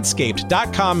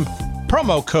 manscaped.com,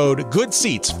 promo code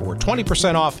GOODSEATS for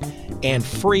 20% off and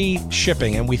free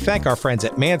shipping. And we thank our friends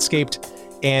at Manscaped,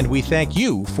 and we thank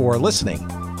you for listening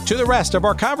to the rest of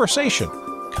our conversation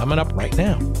coming up right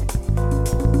now.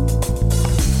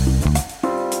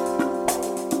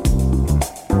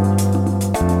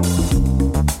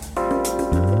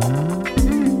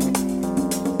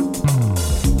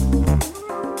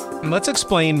 Let's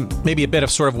explain maybe a bit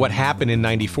of sort of what happened in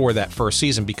 '94, that first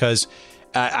season, because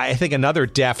I think another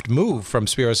deft move from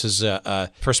Spiros'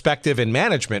 perspective in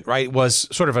management, right, was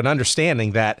sort of an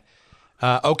understanding that,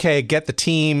 okay, get the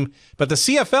team, but the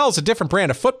CFL is a different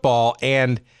brand of football,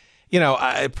 and,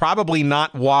 probably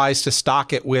not wise to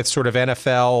stock it with sort of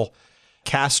NFL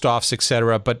cast-offs, et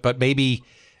cetera, but maybe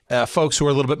folks who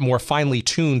are a little bit more finely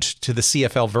tuned to the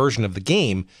CFL version of the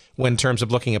game in terms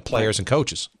of looking at players and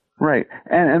coaches. Right.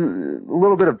 And a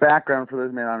little bit of background for those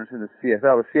who may not understand the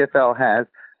CFL. The CFL has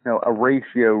a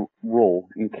ratio rule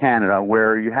in Canada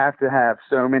where you have to have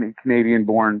so many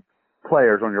Canadian-born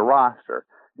players on your roster.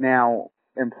 Now,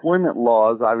 employment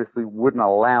laws obviously wouldn't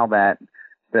allow that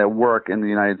work in the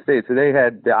United States. So they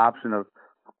had the option of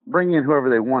bringing in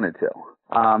whoever they wanted to.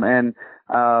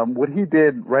 What he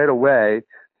did right away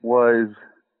was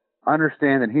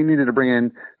understand that he needed to bring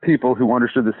in people who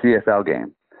understood the CFL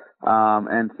game.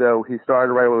 And so he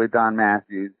started right away with Don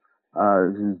Matthews,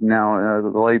 who's now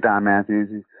the late Don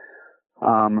Matthews,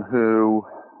 who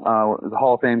was a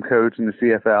Hall of Fame coach in the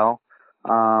CFL,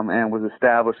 and was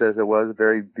established as it was, a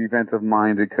very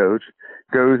defensive-minded coach.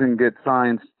 Goes and gets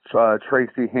signed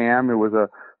Tracy Ham, who was a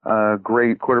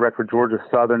great quarterback for Georgia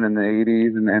Southern in the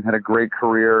 80s and had a great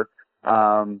career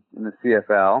in the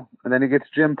CFL. And then he gets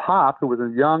Jim Popp, who was a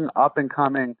young,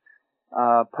 up-and-coming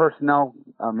personnel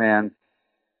man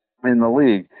in the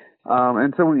league.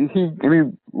 And so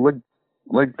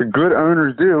like the good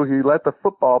owners do, he let the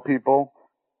football people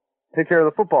take care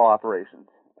of the football operations.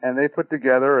 And they put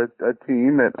together a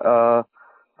team that,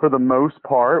 for the most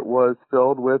part, was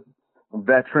filled with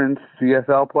veteran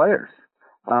CFL players.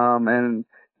 And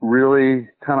really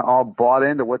kind of all bought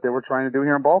into what they were trying to do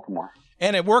here in Baltimore.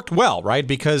 And it worked well, right?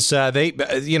 Because they,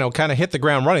 kind of hit the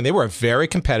ground running. They were a very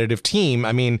competitive team.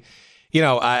 I mean,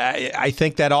 I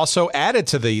think that also added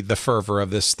to the fervor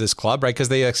of this club, right? Because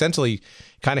they essentially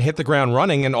kind of hit the ground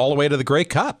running and all the way to the Grey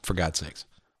Cup, for God's sakes.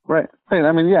 Right.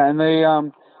 I mean, yeah, and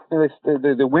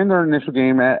they win their initial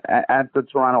game at the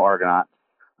Toronto Argonauts.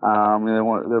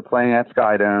 They're playing at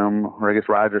Skydome, or I guess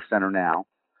Rogers Center now.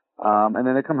 And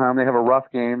then they come home. They have a rough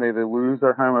game. They lose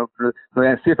their home opener.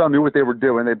 The CFL knew what they were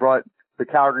doing. They brought the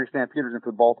Calgary Stampeders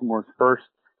into Baltimore's first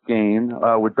game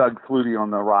with Doug Flutie on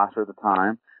the roster at the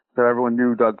time. So everyone knew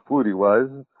who Doug Flutie was.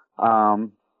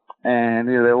 And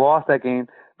they lost that game.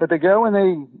 But they go and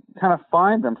they kind of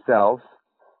find themselves.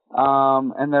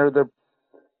 And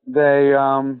they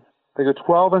go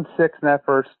 12-6 in that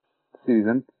first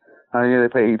season. They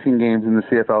play 18 games in the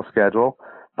CFL schedule.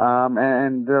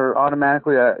 And they're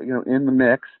automatically, in the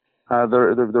mix.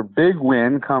 Their big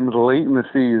win comes late in the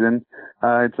season.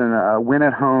 It's a win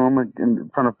at home in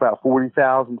front of about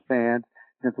 40,000 fans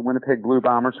against the Winnipeg Blue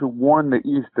Bombers, who won the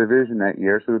East Division that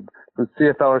year. So the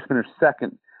CFLers finished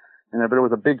second. But it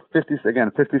was a big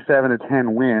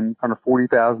 57-10 win in front of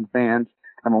 40,000 fans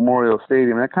at Memorial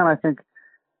Stadium. And that kind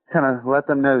of let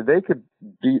them know they could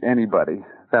beat anybody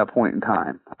at that point in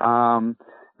time.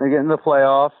 They get in the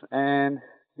playoffs, and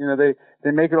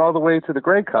they make it all the way to the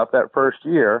Grey Cup that first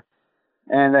year.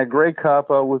 And that Grey Cup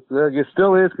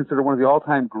still is considered one of the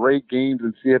all-time great games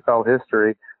in CFL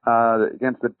history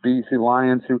against the BC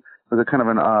Lions, who was a kind of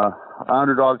an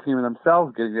underdog team in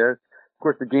themselves getting there. Of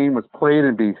course, the game was played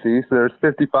in BC, so there's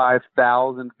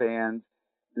 55,000 fans,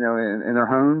 in their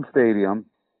home stadium.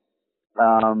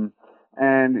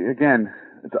 And again,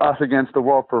 it's us against the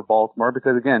world for Baltimore,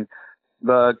 because again,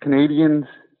 the Canadians,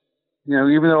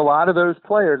 even though a lot of those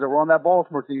players that were on that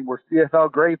Baltimore team were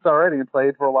CFL greats already and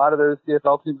played for a lot of those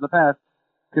CFL teams in the past,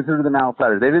 considered them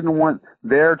outsiders. They didn't want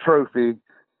their trophy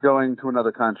going to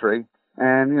another country.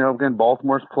 And, again,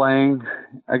 Baltimore's playing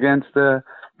against trying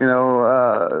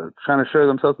to show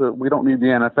themselves that we don't need the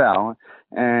NFL.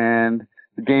 And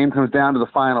the game comes down to the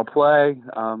final play.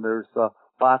 There's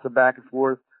lots of back and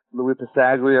forth. Louis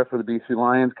Passaglia for the BC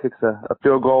Lions kicks a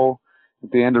field goal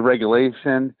at the end of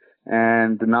regulation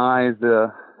and denies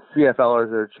the CFLers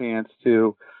their chance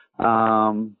to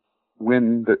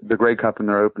win the Grey Cup in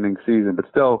their opening season. But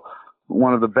still,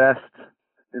 one of the best,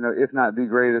 if not the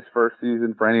greatest first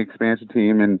season for any expansion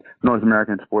team in North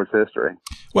American sports history.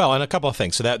 Well, and a couple of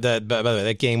things. So by the way,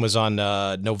 that game was on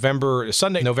Sunday,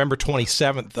 November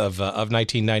 27th of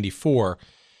 1994.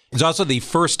 It's also the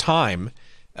first time,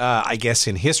 I guess,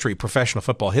 in history, professional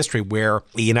football history, where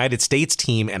a United States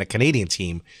team and a Canadian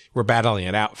team were battling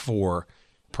it out for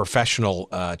professional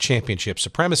championship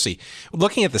supremacy.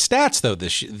 Looking at the stats, though,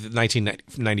 this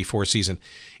 1994 season,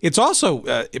 it's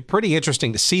also pretty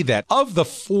interesting to see that of the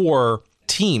 4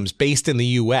 teams based in the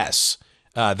U.S.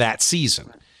 That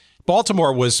season,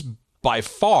 Baltimore was by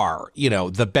far,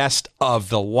 the best of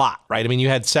the lot, right? I mean, you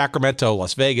had Sacramento,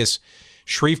 Las Vegas,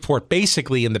 Shreveport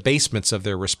basically in the basements of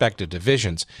their respective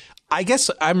divisions. I guess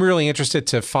I'm really interested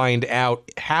to find out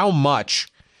how much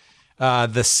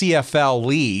the CFL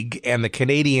League and the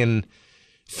Canadian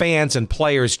fans and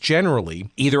players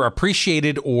generally either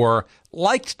appreciated or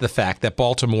liked the fact that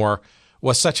Baltimore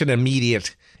was such an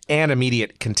immediate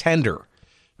contender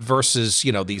versus,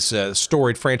 these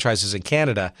storied franchises in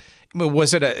Canada.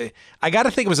 Was it I got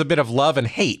to think it was a bit of love and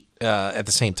hate at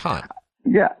the same time.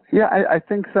 Yeah, I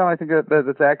think so. I think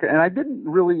that's accurate. And I didn't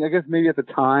really, I guess maybe at the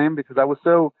time, because I was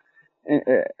so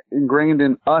ingrained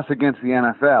in us against the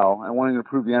NFL and wanting to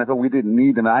prove the NFL we didn't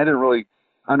need them. I didn't really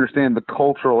understand the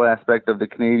cultural aspect of the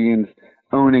Canadians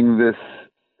owning this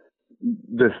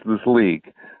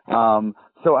league.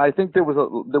 So I think there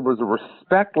was a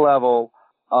respect level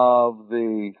of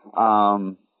the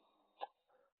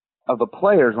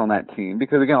players on that team,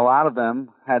 because again, a lot of them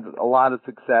had a lot of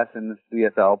success in the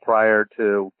CFL prior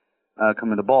to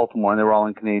coming to Baltimore, and they were all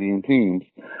in Canadian teams.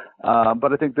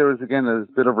 But I think there was, again, a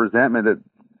bit of resentment that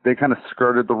they kind of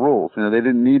skirted the rules. They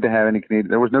didn't need to have any Canadian.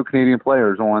 There was no Canadian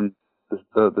players on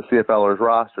the CFLers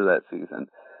roster that season.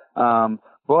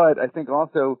 But I think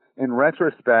also in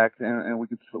retrospect, and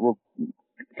we'll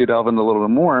delve into a little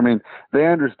bit more. I mean, they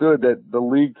understood that the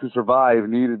league to survive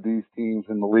needed these teams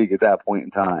in the league at that point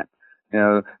in time. You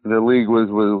know, the league was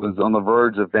on the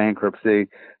verge of bankruptcy.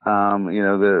 You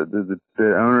know, the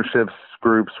ownership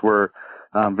groups were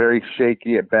very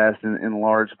shaky at best, in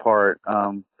large part.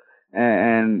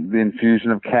 And the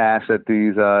infusion of cash that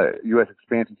these U.S.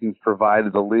 expansion teams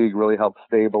provided the league really helped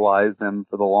stabilize them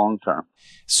for the long term.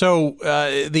 So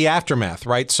the aftermath,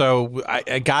 right? So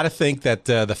I got to think that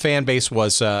the fan base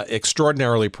was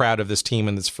extraordinarily proud of this team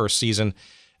in this first season.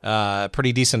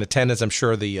 Pretty decent attendance. I'm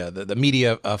sure the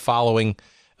media following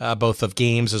both of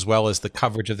games as well as the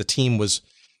coverage of the team was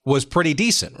pretty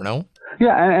decent, no?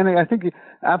 Yeah, and I think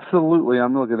absolutely.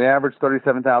 I'm looking at the average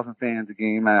 37,000 fans a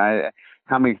game.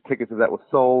 How many tickets of that was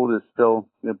sold is still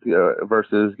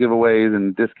versus giveaways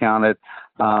and discounted.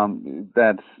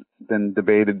 That's been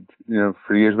debated,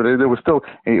 for years. But there was still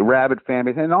a rabid fan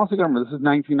base. And also remember, this is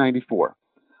 1994,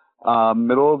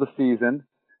 middle of the season,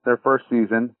 their first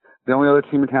season. The only other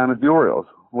team in town is the Orioles.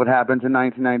 What happens in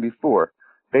 1994?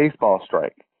 Baseball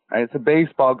strike. Right? So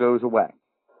baseball goes away.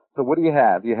 So what do you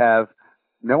have? You have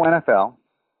no NFL,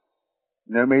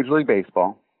 no Major League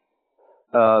Baseball.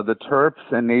 The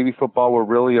Terps and Navy football were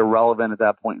really irrelevant at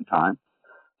that point in time.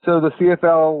 So the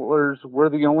CFLers were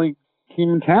the only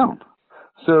team in town.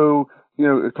 So,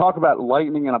 talk about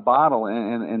lightning in a bottle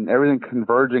and everything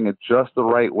converging at just the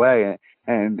right way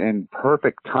and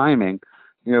perfect timing.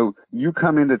 You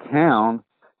come into town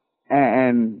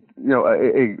and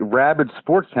a rabid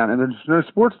sports town, and there's no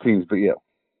sports teams but you.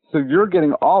 So you're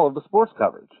getting all of the sports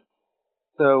coverage.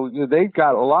 So they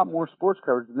got a lot more sports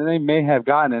coverage than they may have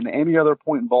gotten in any other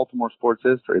point in Baltimore sports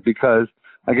history because,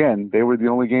 again, they were the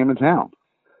only game in town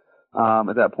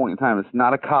at that point in time. It's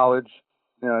not a college.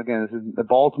 Again,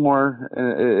 Baltimore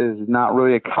is not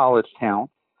really a college town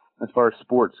as far as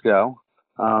sports go.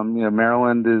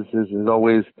 Maryland is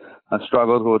always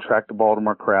struggled to attract the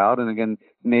Baltimore crowd, and again,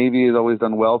 Navy has always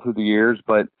done well through the years,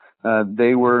 but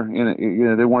they were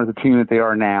they weren't the team that they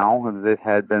are now, and they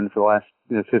had been for the last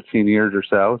 15 years or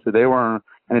so. So they were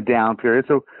in a down period.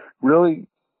 So really,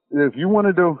 if you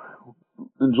wanted to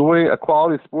enjoy a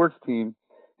quality sports team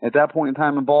at that point in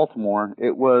time in Baltimore,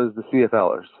 it was the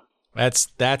CFLers.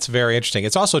 That's very interesting.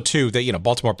 It's also too that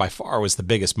Baltimore by far was the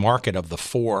biggest market of the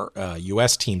four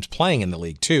U.S. teams playing in the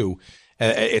league too.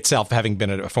 Itself having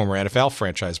been a former NFL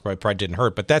franchise, probably didn't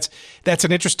hurt. But that's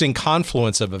an interesting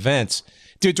confluence of events.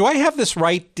 Do I have this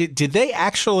right? Did they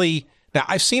actually? Now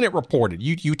I've seen it reported.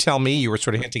 You tell me. You were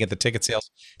sort of hinting at the ticket sales.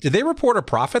 Did they report a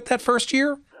profit that first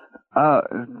year?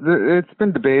 It's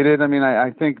been debated. I mean,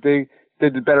 I think they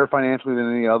did better financially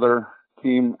than any other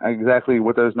team. Exactly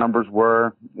what those numbers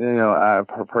were,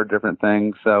 I've heard different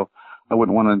things. So I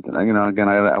wouldn't want to, again,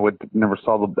 I would never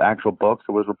saw the actual books.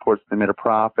 There was reports that they made a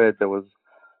profit. There was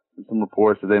some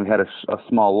reports that they had a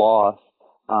small loss.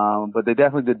 But they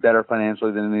definitely did better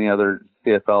financially than any other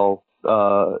CFL,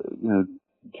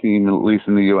 team, at least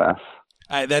in the U.S.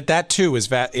 That too is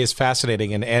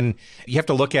fascinating, and you have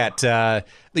to look at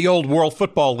the old World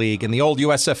Football League and the old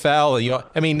USFL.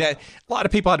 I mean, a lot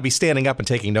of people had to be standing up and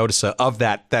taking notice of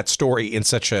that story in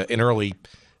such an early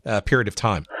period of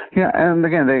time. Yeah, and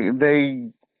again,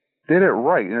 they did it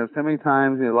right. So many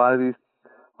times a lot of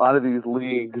these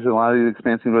leagues, a lot of these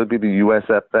expansions, whether it be the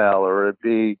USFL or it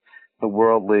be the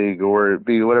World League or it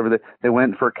be whatever, they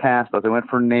went for cast, they went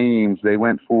for names, they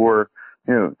went for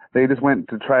they just went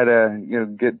to try to,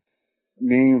 get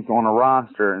names on a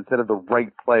roster instead of the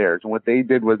right players. And what they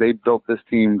did was they built this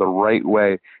team the right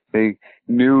way. They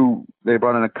knew they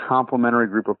brought in a complementary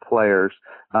group of players,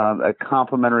 a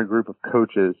complementary group of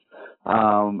coaches,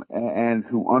 and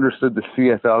who understood the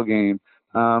CFL game,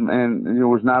 and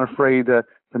was not afraid to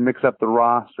mix up the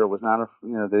roster.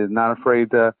 They're not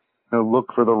afraid to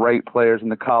look for the right players in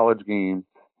the college game,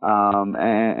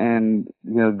 and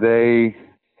they.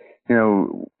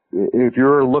 If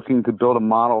you're looking to build a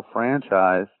model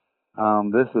franchise,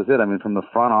 this is it. I mean, from the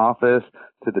front office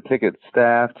to the ticket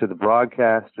staff to the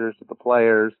broadcasters to the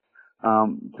players,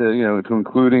 to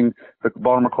including the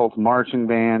Baltimore Colts marching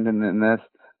band and this,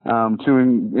 to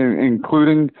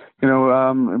including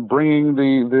bringing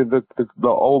the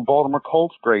old Baltimore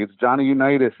Colts greats, Johnny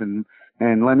Unitas and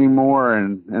Lenny Moore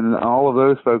and all of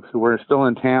those folks who were still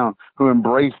in town who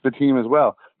embraced the team as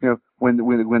well.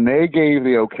 When they gave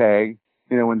the okay,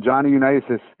 when Johnny Unitas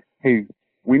says, hey,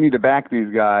 we need to back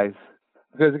these guys.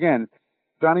 Because, again,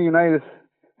 Johnny Unitas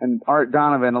and Art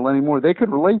Donovan and Lenny Moore, they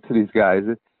could relate to these guys.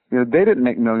 They didn't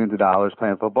make millions of dollars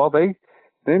playing football. They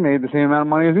made the same amount of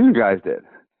money as you guys did.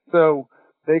 So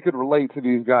they could relate to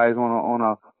these guys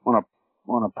on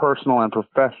on a personal and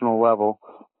professional level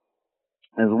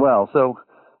as well. So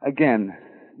again,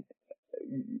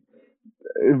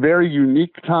 a very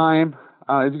unique time.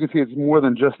 As you can see, it's more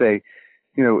than just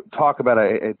talk about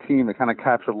a team that kind of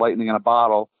captured lightning in a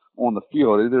bottle on the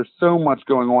field. There's so much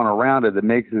going on around it that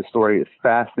makes this story as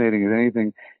fascinating as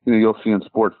anything you'll see in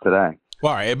sports today.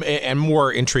 Well, all right, and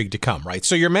more intrigue to come, right?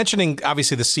 So you're mentioning,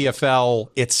 obviously, the CFL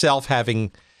itself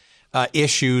having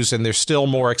issues, and there's still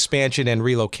more expansion and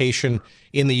relocation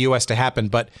in the U.S. to happen.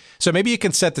 But so maybe you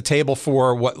can set the table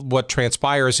for what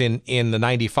transpires in the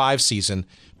 95 season,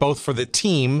 both for the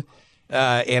team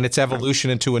and its evolution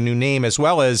into a new name, as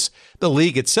well as the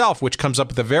league itself, which comes up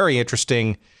with a very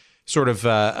interesting sort of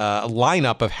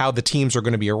lineup of how the teams are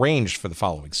going to be arranged for the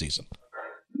following season.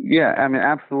 Yeah, I mean,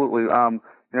 absolutely.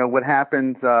 What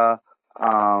happens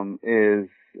is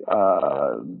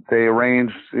they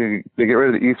get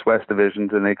rid of the East-West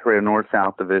divisions and they create a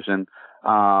North-South division,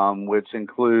 which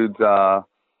includes all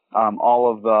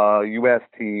of the U.S.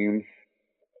 teams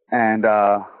and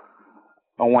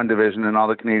one division and all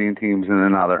the Canadian teams in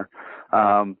another.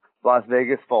 Las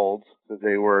Vegas folds because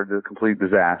they were a complete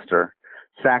disaster.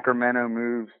 Sacramento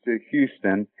moves to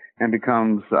Houston and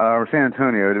becomes San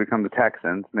Antonio to become the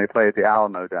Texans, and they play at the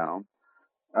Alamo Dome.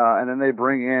 And then they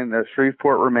bring in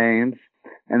Shreveport remains,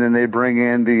 and then they bring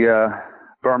in the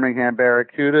Birmingham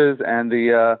Barracudas and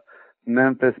the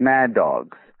Memphis Mad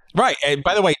Dogs. Right. And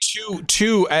by the way,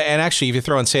 two, and actually, if you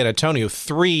throw in San Antonio,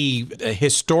 3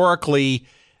 historically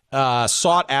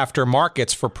sought after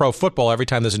markets for pro football every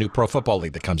time there's a new pro football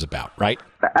league that comes about, right?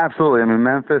 Absolutely. I mean,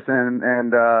 Memphis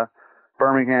and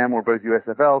Birmingham were both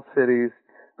USFL cities.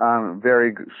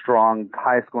 Very strong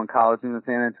high school and college team in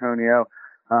San Antonio.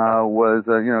 Was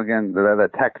again the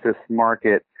Texas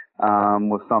market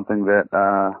was something that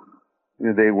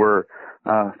they were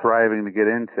thriving to get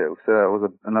into. So it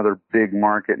was another big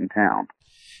market in town.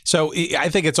 So I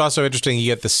think it's also interesting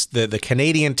you get the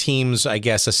Canadian teams, I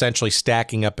guess, essentially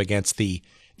stacking up against the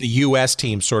U.S.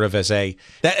 team, sort of as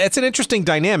it's an interesting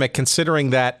dynamic,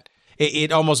 considering that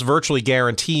it almost virtually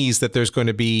guarantees that there's going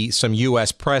to be some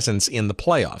U.S. presence in the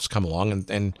playoffs come along,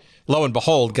 and lo and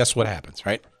behold, guess what happens,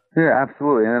 right? Yeah,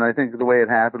 absolutely. And I think the way it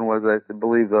happened was, I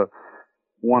believe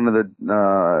one of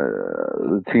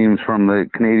the teams from the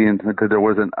Canadians, because there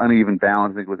was an uneven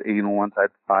balance. I think it was 8 on one side,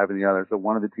 5 on the other. So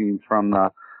one of the teams from the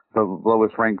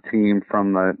lowest ranked team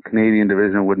from the Canadian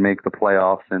division would make the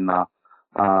playoffs in the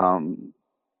on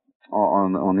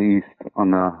the east,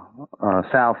 on the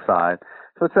south side.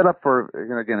 So it's set up for,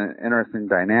 again, an interesting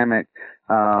dynamic.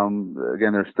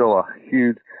 Again, there's still a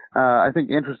huge, I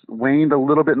think interest waned a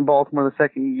little bit in Baltimore the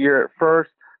second year at first,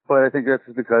 but I think that's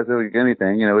just because of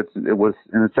anything. It was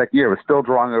in the second year, it was still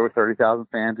drawing over 30,000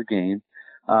 fans a game.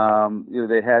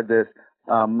 They had this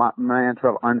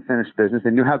mantra of unfinished business. They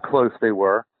knew how close they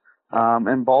were.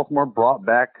 And Baltimore brought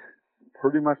back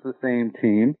pretty much the same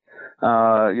team.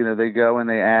 They go and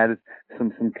they add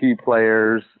some key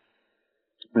players,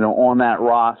 on that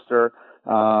roster,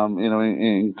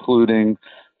 including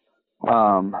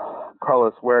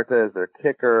Carlos Huerta as their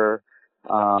kicker.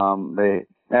 They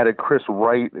added Chris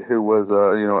Wright, who was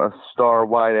a star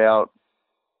wideout,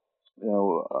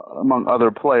 among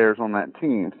other players on that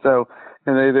team. So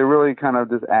they really kind of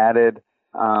just added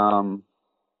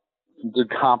good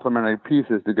complementary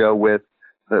pieces to go with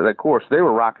the course. They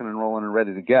were rocking and rolling and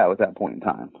ready to go at that point in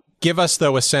time. Give us,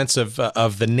 though, a sense of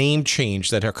the name change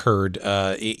that occurred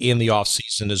in the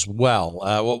offseason as well.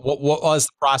 What was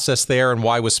the process there, and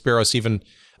why was Spiros even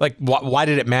why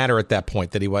did it matter at that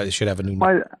point that he should have a new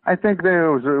name? I think it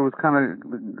was kind of,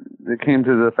 it came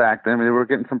to the fact that, they were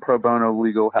getting some pro bono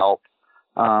legal help.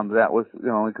 That was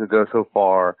only could go so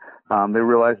far. They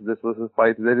realized that this was a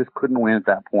fight that they just couldn't win at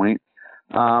that point.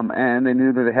 And they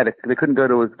knew that they couldn't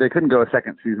go a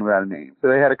second season without a name. So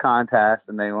they had a contest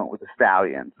and they went with the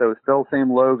Stallion. So it's still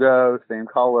same logo, same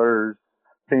colors,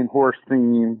 same horse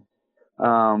theme.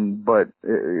 But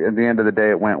at the end of the day,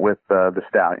 it went with the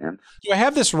Stallion. Do I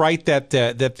have this right that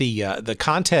the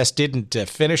contest didn't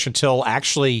finish until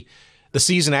actually the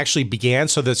season actually began?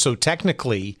 So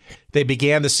technically they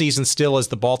began the season still as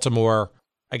the Baltimore,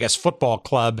 I guess, Football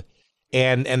Club,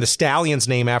 and the Stallions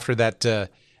name after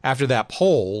that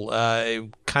poll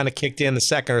kind of kicked in the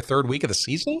second or third week of the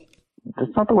season?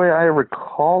 That's not the way I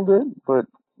recalled it, but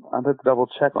I'd have to double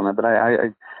check on it. But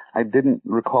I didn't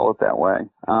recall it that way.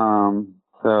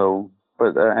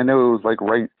 But I know it was right.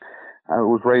 It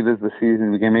was right as the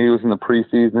season began. Maybe it was in the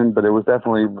preseason, but it was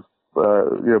definitely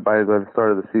by the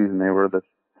start of the season they were the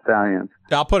Stallions.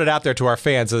 I'll put it out there to our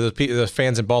fans. The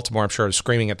fans in Baltimore, I'm sure, are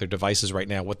screaming at their devices right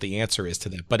now what the answer is to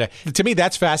that. But to me,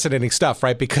 that's fascinating stuff,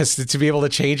 right? Because to be able to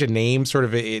change a name sort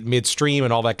of midstream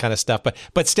and all that kind of stuff.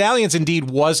 But Stallions indeed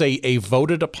was a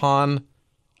voted upon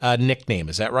nickname.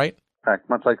 Is that right? In fact,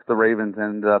 much like the Ravens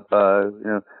ended up,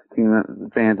 team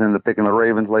fans ended up picking the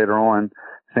Ravens later on,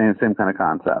 same kind of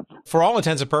concept. For all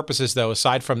intents and purposes, though,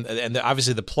 aside from and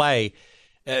obviously the play,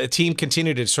 the team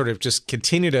continued to sort of just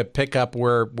continue to pick up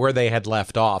where they had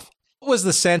left off. What was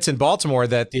the sense in Baltimore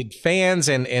that the fans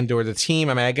and or the team?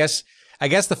 I mean, I guess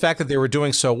the fact that they were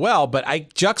doing so well, but I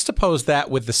juxtaposed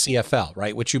that with the CFL,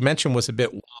 right, which you mentioned was a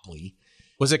bit wobbly.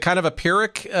 Was it kind of a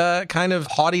Pyrrhic kind of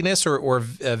haughtiness or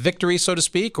victory, so to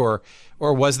speak, or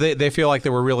was they feel like they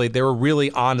were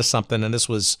really onto something, and this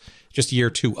was just year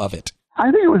 2 of it? I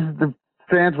think it was the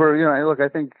fans were, look, I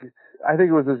think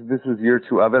it was this was year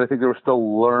 2 of it. I think they were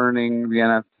still learning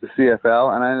the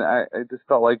CFL, and I just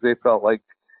felt like they felt like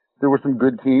there were some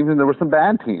good teams and there were some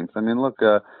bad teams. I mean, look,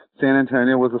 San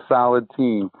Antonio was a solid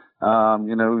team.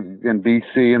 And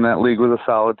BC in that league was a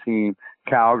solid team.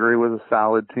 Calgary was a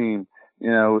solid team.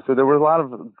 So there were a lot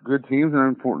of good teams,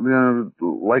 and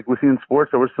like we see in sports,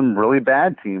 there were some really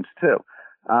bad teams too.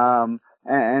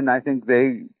 And I think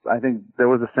there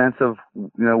was a sense of,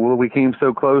 we came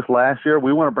so close last year.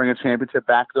 We want to bring a championship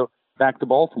back to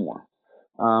Baltimore.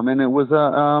 And it was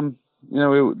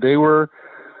they were,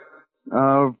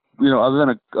 other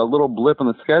than a little blip in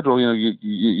the schedule,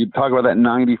 you talk about that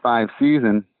 95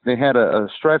 season. They had a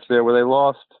stretch there where they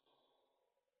lost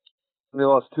 2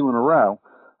 in a row.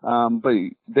 But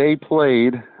they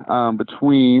played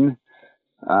between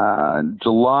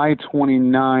July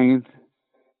 29th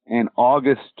and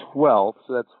August 12th,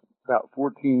 so that's about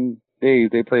 14 days.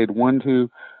 They played 4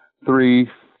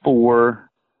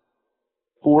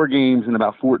 games in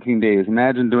about 14 days.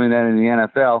 Imagine doing that in the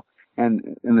NFL, and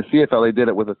in the CFL they did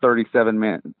it with a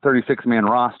 36-man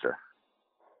roster.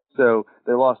 So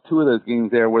they lost 2 of those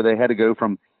games there where they had to go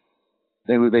from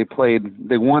they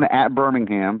won at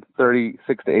Birmingham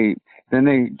 36-8. Then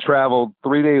they traveled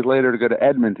 3 days later to go to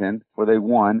Edmonton where they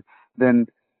won. Then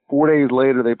 4 days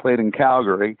later they played in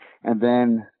Calgary, and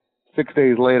then 6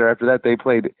 days later after that they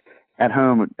played at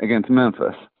home against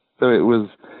Memphis. So it was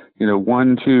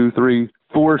 1, 2, 3,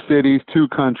 4 cities, 2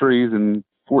 countries in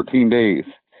 14 days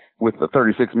with the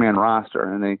 36-man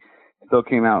roster, and they still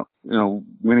came out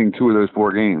winning 2 of those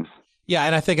 4 games. Yeah,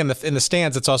 and I think in the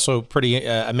stands, it's also pretty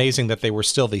amazing that they were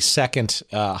still the second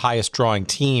highest drawing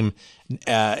team,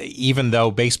 even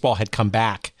though baseball had come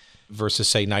back versus,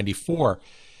 say, 94.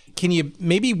 Can you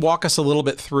maybe walk us a little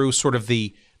bit through sort of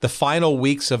the final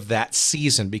weeks of that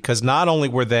season? Because not only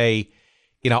were they,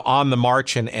 on the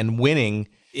march and winning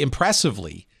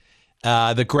impressively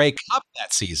the Grey Cup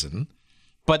that season,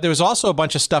 but there was also a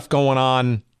bunch of stuff going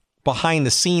on behind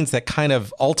the scenes that kind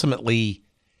of ultimately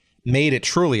made it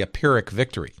truly a Pyrrhic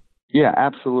victory. Yeah,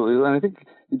 absolutely. And I think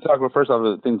you talk about, first off,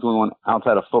 the things going on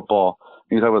outside of football.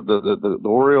 You talk about the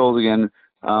Orioles again.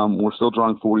 We're still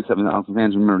drawing 47,000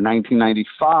 fans. Remember,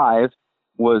 1995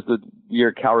 was the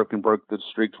year Cal Ripken broke the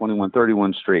streak,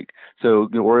 21-31 streak. So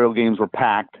the Oriole games were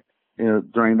packed.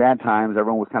 During that time, as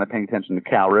everyone was kind of paying attention to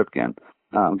Cal Ripken,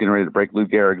 getting ready to break Lou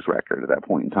Gehrig's record at that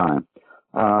point in time.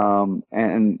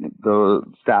 And the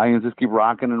Stallions just keep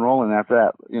rocking and rolling after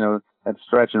that. That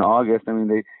stretch in August, I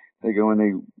mean, they go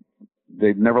and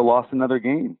they've never lost another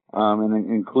game, and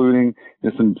including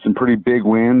some pretty big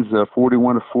wins,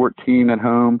 41-14 at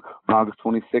home on August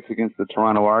 26th against the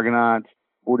Toronto Argonauts,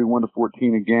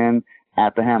 41-14 again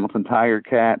at the Hamilton Tiger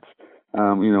Cats,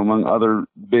 among other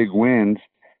big wins.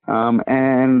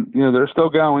 And they're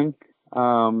still going,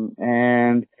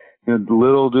 and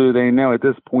little do they know at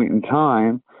this point in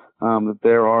time that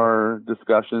there are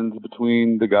discussions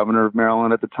between the governor of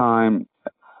Maryland at the time,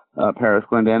 Paris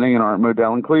Glendening, and Art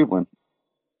Modell in Cleveland.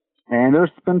 And there's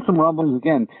been some rumblings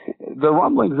again. The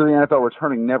rumblings of the NFL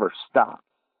returning never stopped.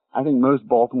 I think most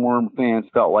Baltimore fans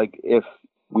felt like if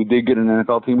we did get an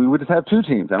NFL team, we would just have 2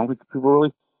 teams. I don't think people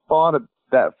really thought of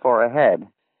that far ahead.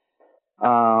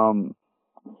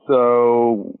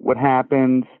 So what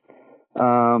happens?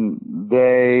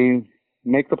 They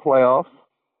make the playoffs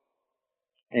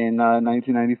in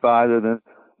 1995. They're the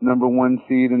number 1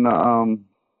 seed in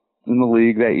the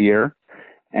league that year,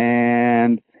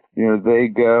 and they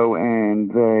go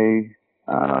and they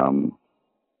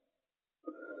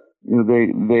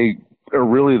are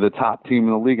really the top team in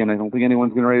the league, and I don't think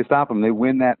anyone's going to ready to stop them. They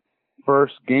win that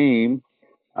first game,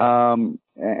 and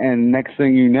next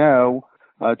thing you know,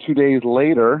 2 days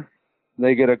later,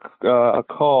 they get a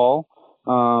call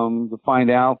to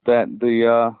find out that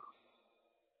the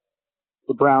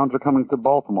Browns are coming to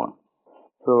Baltimore.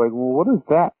 So like, well, what does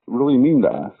that really mean to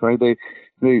us, right? They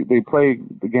play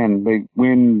again. They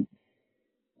win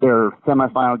their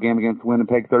semifinal game against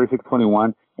Winnipeg,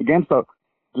 36-21, against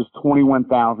just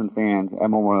 21,000 fans at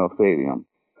Memorial Stadium.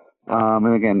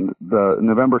 And again, the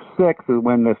November 6th is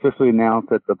when they officially announced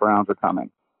that the Browns are coming.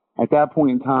 At that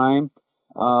point in time,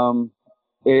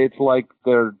 it's like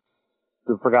they're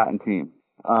the forgotten team.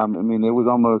 I mean, it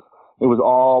was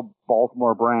all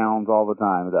Baltimore Browns all the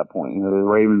time at that point. You know, the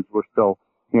Ravens were still,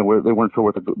 they weren't sure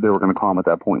what they were going to call them at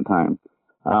that point in time.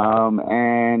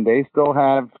 And they still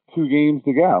have 2 games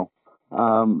to go.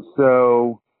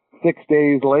 So 6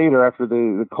 days later, after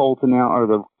the Colts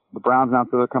the Browns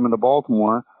announced they're coming to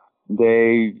Baltimore,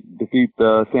 they defeat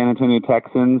the San Antonio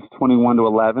Texans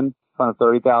 21-11 in front of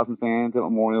 30,000 fans at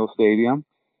Memorial Stadium.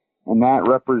 And that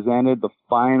represented the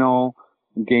final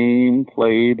game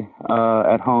played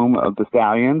at home of the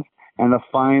Stallions and the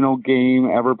final game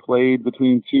ever played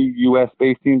between 2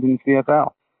 U.S.-based teams in the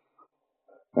CFL.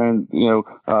 And,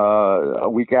 a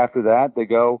week after that, they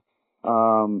go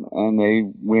and they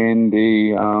win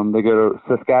they go to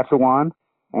Saskatchewan,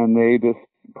 and they just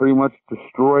pretty much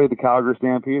destroy the Calgary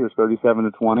Stampeders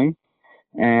 37-20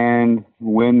 and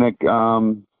win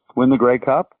the Grey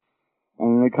Cup.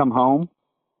 And then they come home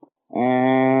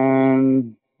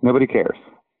and nobody cares.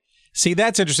 See,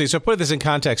 that's interesting. So put this in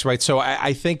context, right? So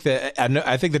I think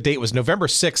the date was November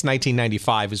 6,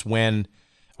 1995 is when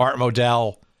Art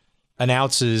Modell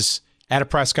announces at a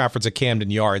press conference at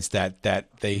Camden Yards that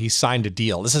he signed a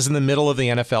deal. This is in the middle of the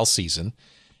NFL season.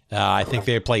 I think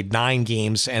they played 9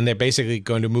 games, and they're basically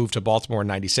going to move to Baltimore in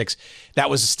 96. That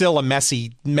was still a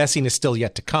messiness still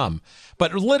yet to come.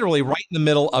 But literally right in the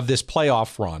middle of this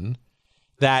playoff run,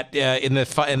 that in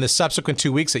the subsequent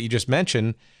 2 weeks that you just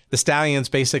mentioned, the Stallions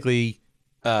basically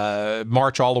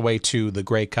march all the way to the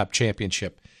Grey Cup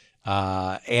championship.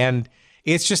 And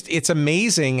it's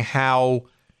amazing how,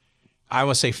 I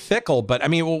won't say fickle, but I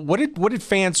mean, what did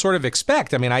fans sort of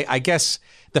expect? I mean, I guess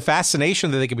the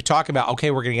fascination that they could be talking about, okay,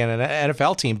 we're going to get an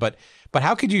NFL team, but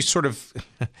how could you sort of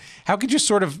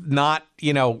not,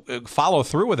 follow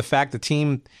through with the fact the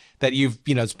team that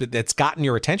that's gotten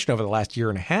your attention over the last year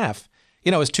and a half,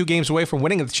 is 2 games away from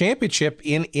winning the championship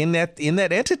in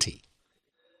that entity.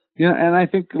 Yeah, and I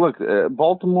think, look,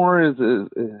 Baltimore is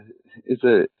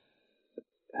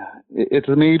it's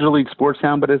a major league sports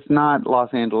town, but it's not Los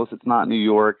Angeles, it's not New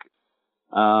York,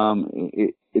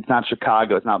 it's not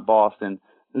Chicago, it's not Boston.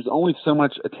 There's only so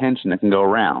much attention that can go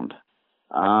around,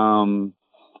 and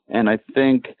I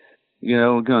think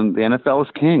again, the NFL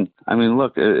is king. I mean,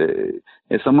 look,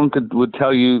 if someone would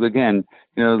tell you again,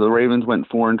 the Ravens went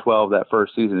 4-12 that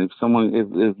first season.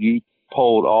 If you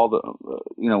polled all the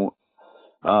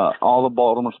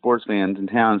Baltimore sports fans in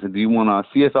town and said, do you want a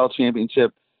CFL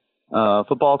championship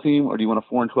football team, or do you want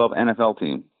a 4-12 NFL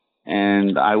team?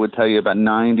 And I would tell you about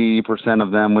 90%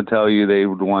 of them would tell you they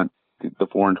would want the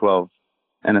 4-12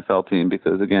 NFL team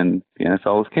because, again, the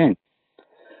NFL is king.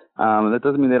 That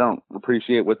doesn't mean they don't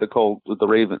appreciate what the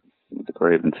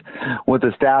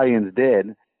Stallions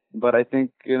did, but I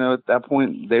think at that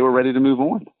point they were ready to move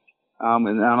on.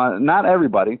 And not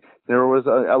everybody. There was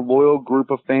a loyal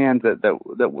group of fans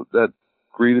that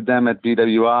greeted them at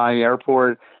BWI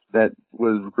Airport, that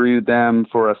greeted them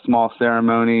for a small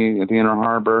ceremony at the Inner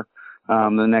Harbor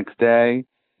the next day.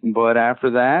 But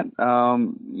after that,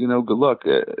 look,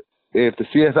 if the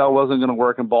CFL wasn't going to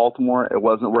work in Baltimore, it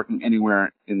wasn't working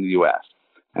anywhere in the U.S.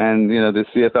 And, the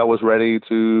CFL was ready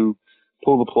to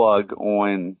pull the plug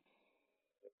on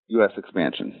U.S.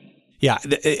 expansion. Yeah,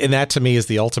 and that to me is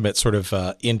the ultimate sort of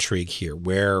intrigue here,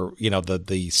 where,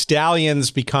 the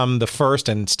Stallions become the first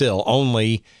and still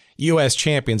only U.S.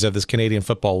 champions of this Canadian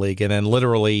Football League, and then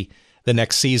literally the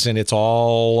next season, it's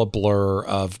all a blur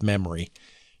of memory.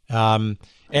 And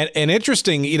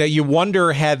interesting, you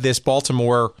wonder, had this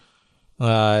Baltimore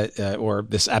or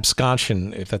this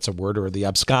absconsion, if that's a word, or the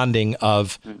absconding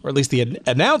of, or at least the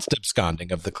announced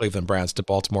absconding of the Cleveland Browns to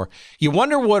Baltimore, you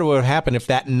wonder what would have happened if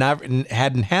that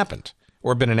hadn't happened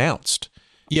or been announced.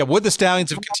 Yeah, would the Stallions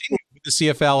have continued? Would the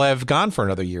CFL have gone for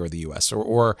another year of the U.S.,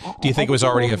 or do you think it was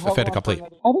already a fait accompli? I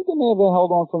think they may have been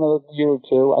held on for another year or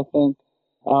two. I think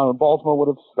Baltimore would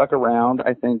have stuck around.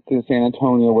 I think San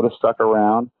Antonio would have stuck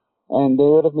around, and they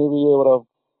would have maybe able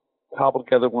to cobble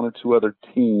together 1 or 2 other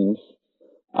teams,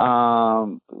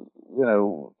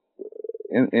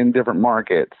 in different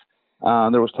markets.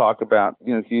 There was talk about,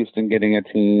 Houston getting a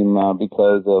team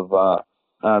because of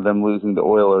them losing the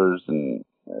Oilers and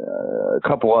a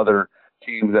couple other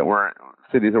teams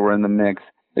cities that were in the mix.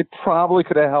 They probably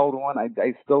could have held one.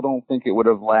 I still don't think it would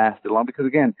have lasted long because,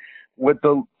 again, what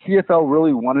the CFL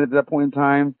really wanted at that point in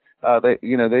time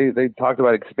they talked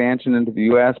about expansion into the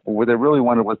U.S., but what they really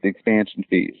wanted was the expansion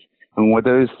fees. And what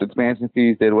those expansion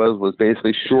fees did was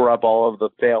basically shore up all of the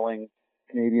failing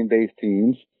Canadian-based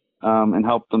teams and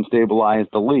help them stabilize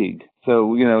the league.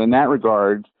 So, in that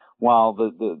regard, while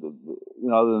the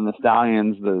other than the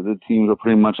Stallions, the teams were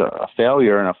pretty much a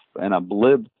failure and a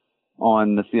blip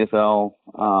on the CFL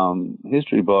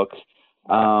history books,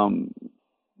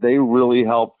 they really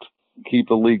helped keep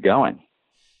the league going.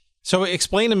 So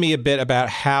explain to me a bit about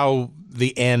how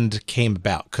the end came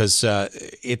about, because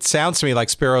it sounds to me like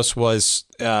Speros was,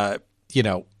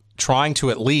 trying to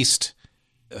at least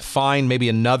find maybe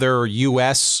another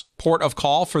U.S. port of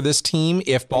call for this team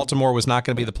if Baltimore was not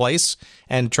going to be the place,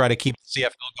 and try to keep the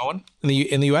CFL going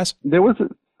in the U.S. There was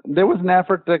an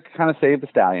effort to kind of save the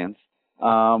Stallions,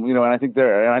 and I think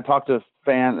and I talked to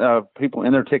people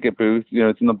in their ticket booth.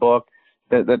 It's in the book.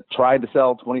 That tried to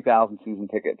sell 20,000 season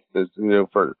tickets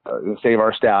for Save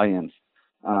Our Stallions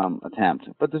attempt,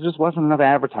 but there just wasn't enough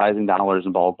advertising dollars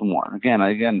in Baltimore. Again,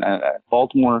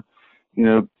 Baltimore,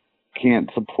 can't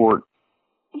support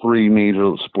 3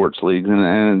 major sports leagues,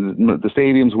 and the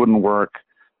stadiums wouldn't work.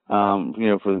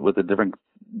 With the different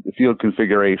field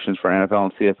configurations for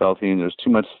NFL and CFL teams, there's too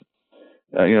much.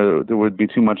 There would be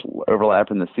too much overlap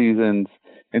in the seasons.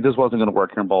 It just wasn't going to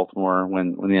work here in Baltimore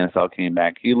when the NFL came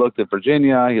back. He looked at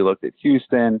Virginia, he looked at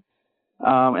Houston,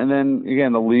 and then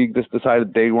again the league just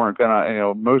decided they weren't going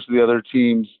to. Most of the other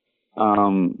teams,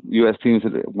 U.S. teams,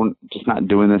 we're just not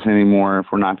doing this anymore. If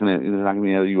there's not going to be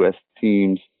any other U.S.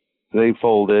 teams, they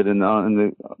folded, and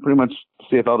pretty much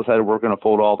CFL decided we're going to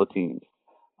fold all the teams.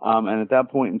 And at that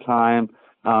point in time,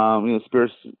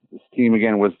 Spears' team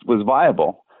again was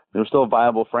viable. They were still a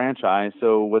viable franchise.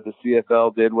 So what the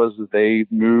CFL did was they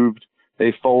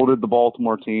folded the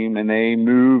Baltimore team, and they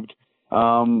moved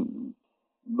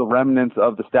the remnants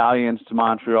of the Stallions to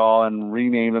Montreal and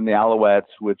renamed them the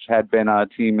Alouettes, which had been a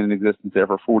team in existence there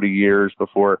for 40 years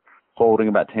before folding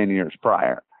about 10 years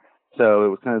prior. So it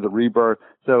was kind of the rebirth.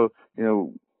 So,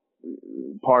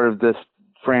 part of this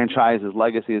franchise's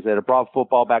legacy is that it brought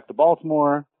football back to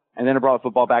Baltimore, and then it brought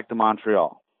football back to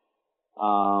Montreal.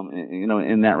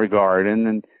 In that regard.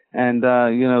 And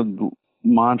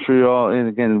Montreal, and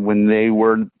again, when they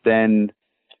were then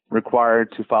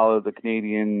required to follow the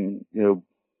Canadian,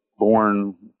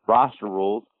 born roster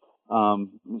rules,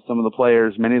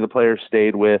 many of the players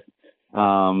stayed with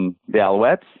the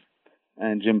Alouettes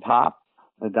and Jim Pop,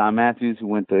 Don Matthews,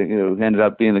 who ended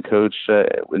up being the coach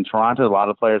in Toronto. A lot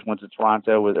of players went to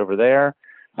Toronto over there.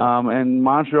 And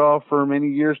Montreal for many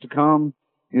years to come,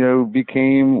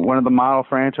 became one of the model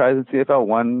franchises in CFL,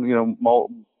 won,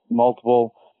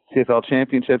 multiple CFL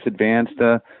championships, advanced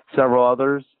several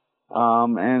others.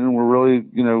 And we're really,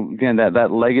 again,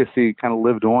 that legacy kind of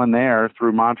lived on there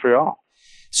through Montreal.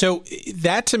 So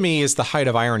that to me is the height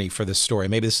of irony for this story.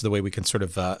 Maybe this is the way we can sort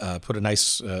of put a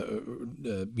nice,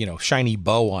 shiny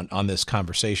bow on this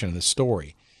conversation, this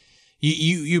story.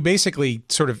 You basically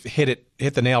sort of hit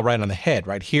the nail right on the head,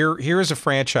 right? Here is a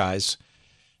franchise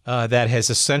that has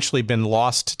essentially been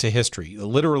lost to history,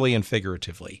 literally and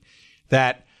figuratively,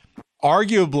 that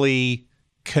arguably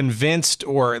convinced,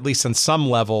 or at least on some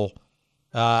level,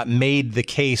 made the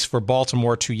case for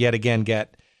Baltimore to yet again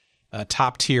get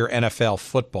top-tier NFL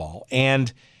football,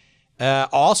 and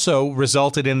also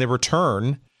resulted in the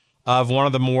return of one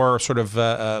of the more sort of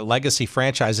legacy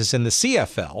franchises in the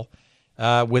CFL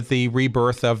with the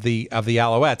rebirth of the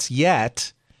Alouettes.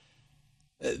 Yet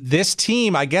this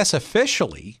team, I guess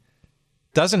officially,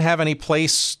 doesn't have any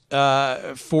place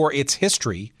for its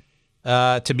history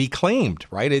to be claimed,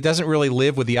 right? It doesn't really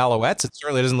live with the Alouettes. It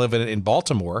certainly doesn't live in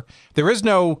Baltimore. There is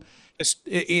no,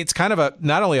 it's kind of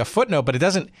not only a footnote, but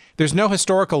there's no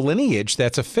historical lineage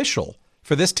that's official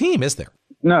for this team, is there?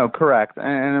 No, correct.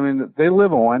 And I mean, they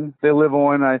live on,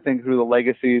 I think, through the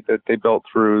legacy that they built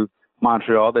through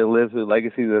Montreal. They live through the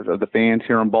legacy of the fans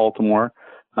here in Baltimore.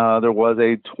 There was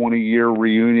a 20-year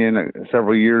reunion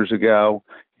several years ago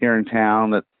here in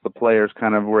town that the players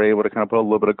kind of were able to kind of put a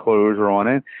little bit of closure on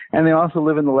it. And they also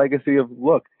live in the legacy of,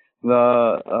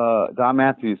 Don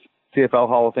Matthews, CFL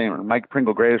Hall of Famer, Mike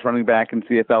Pringle, greatest running back in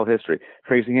CFL history,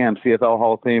 Tracy Ham, CFL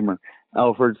Hall of Famer,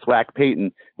 Alfred Swack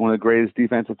Payton, one of the greatest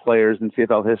defensive players in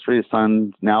CFL history. His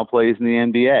son now plays in the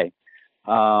NBA.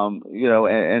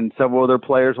 And several other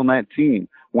players on that team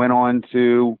went on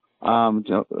to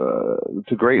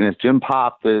greatness. Jim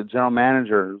Pop, the general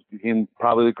manager, became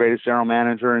probably the greatest general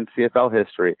manager in CFL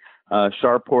history.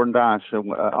 Sharp Portendash,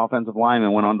 offensive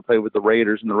lineman, went on to play with the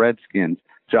Raiders and the Redskins.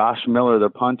 Josh Miller, the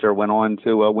punter, went on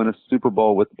to win a Super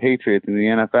Bowl with the Patriots in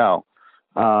the NFL.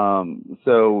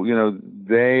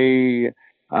 They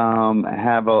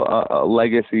have a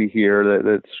legacy here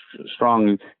that's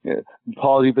strong.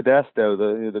 Paul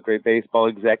DiPodesto, the great baseball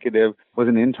executive, was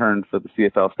an intern for the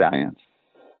CFL Stallions.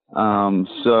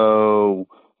 So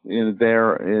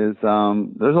there is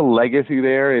there's a legacy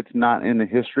there. It's not in the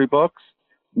history books,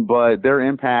 but their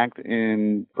impact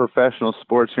in professional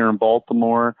sports here in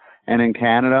Baltimore and in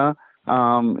Canada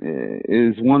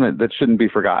is one that shouldn't be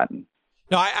forgotten.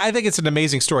 No, I think it's an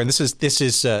amazing story, and this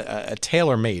is a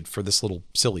tailor-made for this little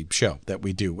silly show that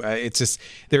we do.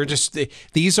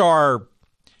 These are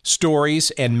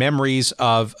stories and memories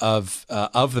of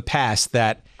the past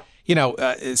that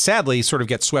sadly sort of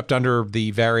get swept under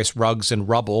the various rugs and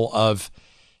rubble of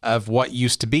what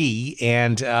used to be,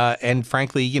 and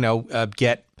frankly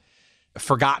get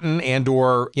forgotten and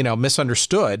or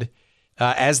misunderstood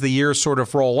as the years sort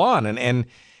of roll on, and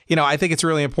I think it's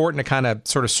really important to kind of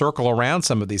sort of circle around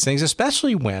some of these things,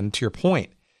 especially when, to your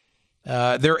point,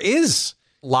 there is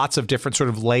lots of different sort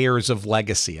of layers of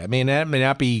legacy. I mean, that may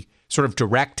not be sort of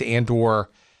direct and or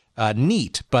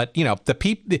neat, but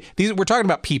we're talking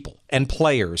about people and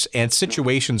players and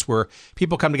situations where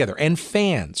people come together and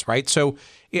fans, right? So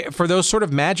for those sort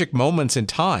of magic moments in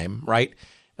time, right?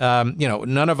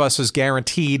 None of us is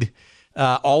guaranteed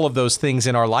all of those things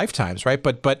in our lifetimes, right?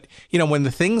 But when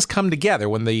the things come together,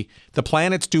 when the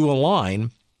planets do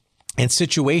align and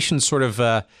situations sort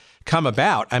of come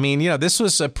about, I mean, this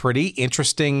was a pretty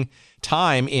interesting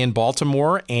time in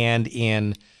Baltimore and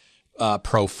in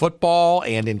pro football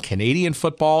and in Canadian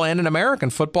football and in American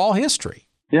football history.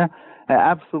 Yeah,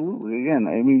 absolutely. Again,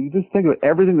 I mean, you just think of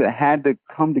everything that had to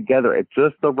come together at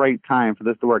just the right time for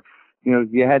this to work.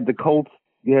 You had the Colts,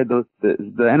 you had the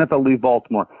NFL leave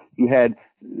Baltimore. You had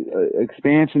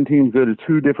expansion teams go to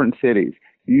two different cities.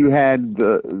 You had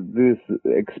this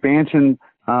expansion,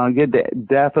 you had the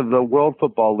death of the World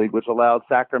Football League, which allowed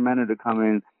Sacramento to come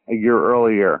in a year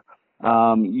earlier.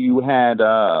 You had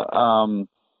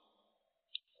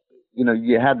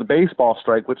you had the baseball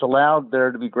strike, which allowed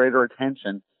there to be greater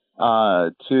attention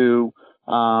to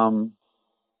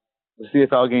the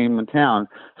CFL game in town.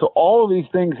 So all of these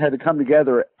things had to come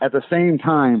together at the same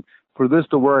time for this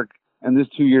to work in this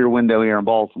 2-year window here in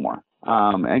Baltimore.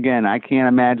 Again, I can't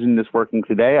imagine this working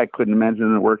today. I couldn't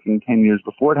imagine it working 10 years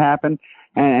before it happened.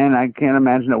 And I can't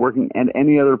imagine it working at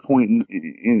any other point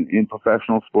in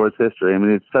professional sports history. I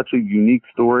mean, it's such a unique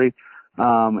story,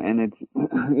 and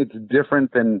it's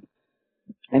different than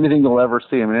anything you'll ever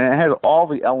see. I mean, it has all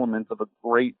the elements of a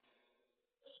great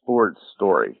sports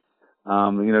story.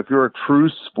 If you're a true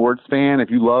sports fan, if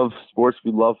you love sports, if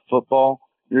you love football,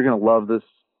 you're going to love this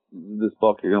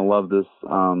book. You're going to love this.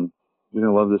 You're going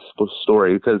to love this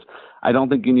story, because I don't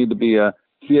think you need to be a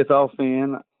CFL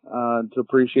fan to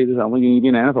appreciate this. I don't think you need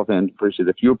to be an NFL fan to appreciate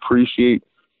it. If you appreciate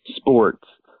sports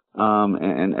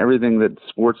and everything that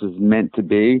sports is meant to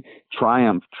be,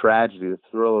 triumph, tragedy, the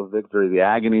thrill of victory, the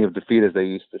agony of defeat, as they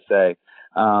used to say,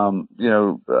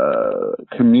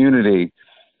 community,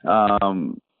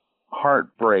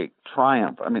 heartbreak,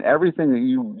 triumph. I mean, everything that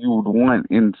you would want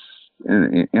in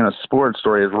a sports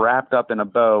story is wrapped up in a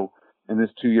bow in this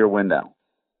 2-year window.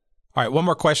 All right, one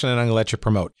more question, and I'm going to let you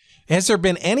promote. Has there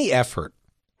been any effort,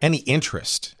 any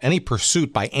interest, any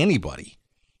pursuit by anybody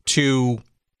to,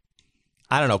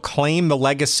 claim the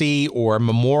legacy or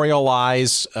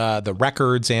memorialize the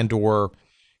records and or,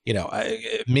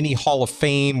 mini Hall of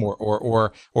Fame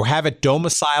or have it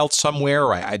domiciled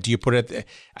somewhere? Do you put it?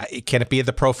 Can it be at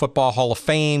the Pro Football Hall of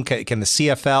Fame? Can the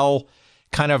CFL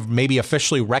kind of maybe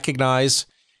officially recognize,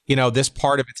 this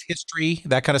part of its history,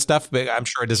 that kind of stuff? But I'm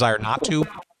sure a desire not to.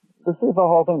 The CFL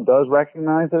Hall of Fame does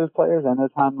recognize those players and their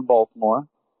time in Baltimore.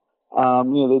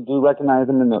 They do recognize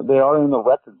them they are in the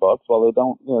record books. While they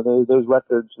don't, those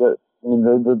records that,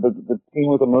 the team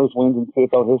with the most wins in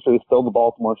CFL history is still the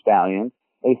Baltimore Stallions.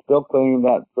 They still claim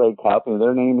that Grey Cup.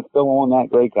 Their name is still on that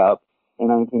Grey Cup in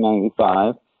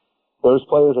 1995. Those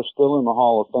players are still in the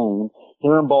Hall of Fame.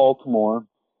 Here in Baltimore,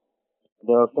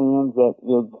 there are fans that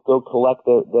still collect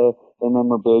the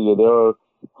memorabilia. There are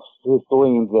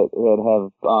historians that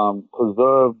have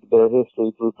preserved their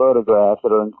history through photographs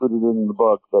that are included in the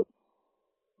book. But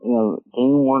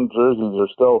game-worn jerseys are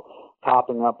still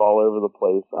popping up all over the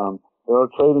place. There are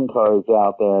trading cards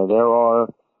out there. There are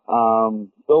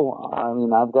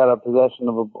I've got a possession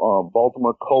of a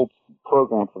Baltimore Colts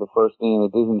program for the first game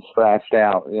that isn't scratched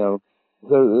out.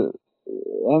 So,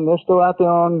 and they're still out there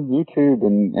on YouTube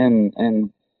and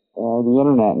the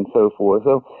internet and so forth.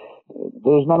 So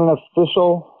there's not an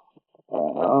official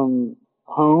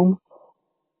home,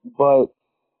 but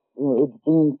it's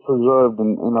being preserved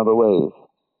in other ways.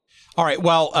 All right.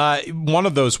 Well, one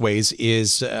of those ways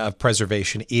is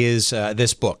preservation is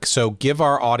this book. So give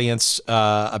our audience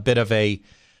a bit of a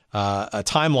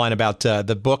timeline about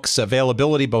the book's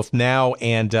availability both now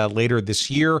and later this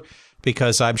year,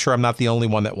 because I'm sure I'm not the only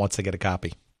one that wants to get a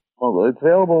copy. Well, it's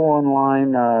available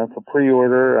online for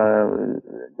pre-order,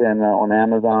 again, on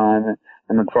Amazon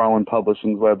and McFarland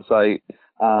Publishing's website.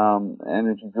 And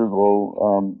if you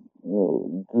Google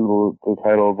the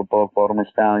title of the book, Baltimore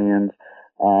Stallions,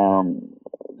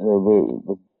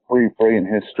 the brief, brilliant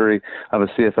history of a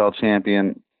CFL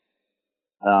champion,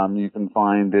 you can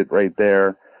find it right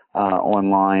there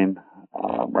online,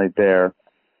 right there.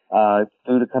 It's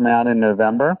due to come out in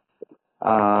November.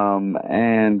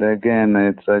 And again,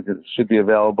 it should be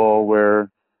available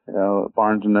where,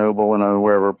 Barnes & Noble and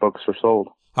wherever books are sold.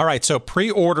 All right. So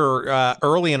pre-order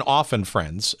early and often,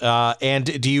 friends.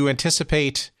 And do you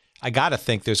anticipate, I got to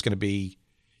think there's going to be,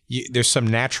 there's some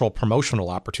natural promotional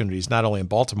opportunities, not only in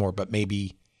Baltimore, but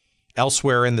maybe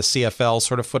elsewhere in the CFL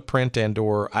sort of footprint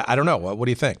or I don't know. What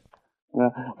do you think?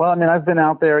 Well, I mean, I've been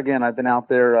out there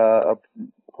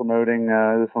promoting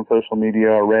this on social media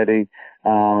already.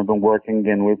 I've been working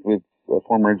again with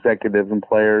former executives and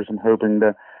players. I'm hoping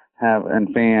to have,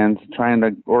 and fans, trying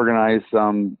to organize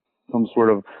some sort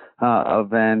of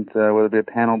event, whether it be a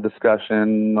panel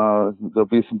discussion. There'll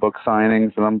be some book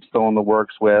signings that I'm still in the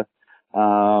works with.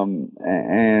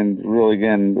 And really,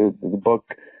 again, the book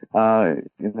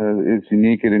is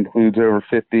unique. It includes over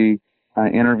 50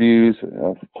 interviews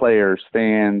of players,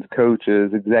 fans,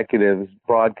 coaches, executives,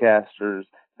 broadcasters,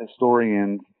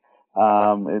 historians.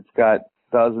 It's got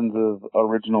dozens of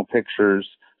original pictures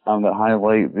that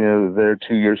highlight their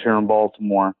 2 years here in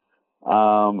Baltimore,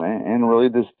 and really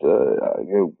just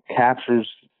captures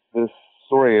this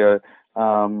story.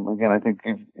 Again, I think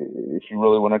if you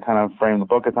really want to kind of frame the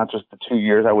book, it's not just the 2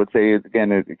 years. I would say,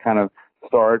 again, it kind of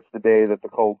starts the day that the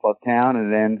Colts left town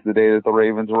and it ends the day that the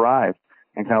Ravens arrived,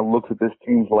 and kind of looks at this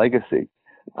team's legacy.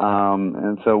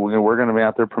 And so we're going to be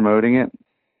out there promoting it.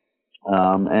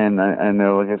 And I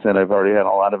know, like I said, I've already had a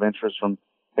lot of interest from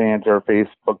fans or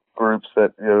Facebook groups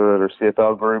that are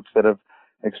CFL groups that have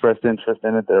expressed interest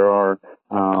in it. There are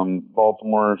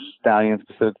Baltimore Stallion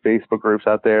specific Facebook groups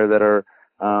out there that are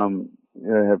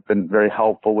have been very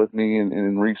helpful with me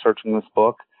in researching this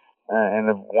book, and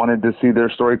have wanted to see their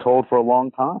story told for a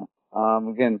long time.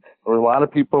 Again, there were a lot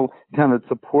of people kind of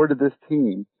supported this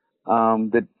team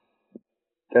that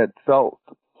felt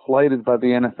slighted by the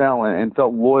NFL and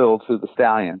felt loyal to the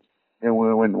Stallions. And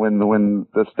when the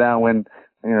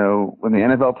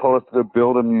NFL told us to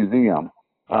build a museum,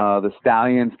 the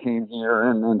Stallions came here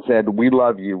and said, "We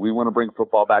love you. We want to bring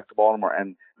football back to Baltimore."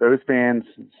 And those fans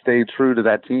stayed true to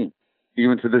that team,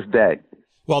 even to this day.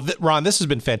 Well, Ron, this has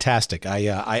been fantastic.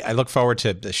 I look forward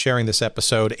to sharing this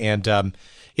episode, and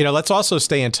let's also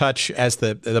stay in touch as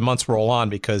the months roll on,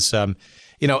 because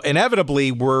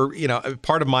inevitably we're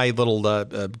part of my little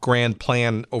grand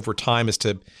plan over time is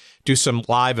to do some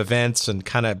live events and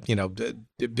kind of be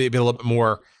a little bit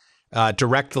more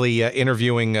directly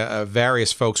interviewing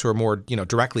various folks who are more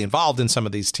directly involved in some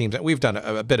of these teams. We've done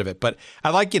a bit of it, but I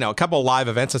like a couple of live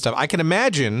events and stuff. I can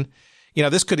imagine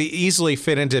this could easily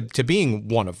fit into being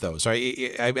one of those.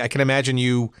 I can imagine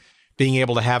you being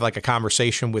able to have like a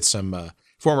conversation with some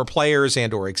former players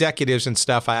and or executives and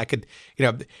stuff. I could,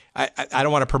 I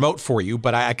don't want to promote for you,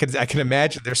 but I can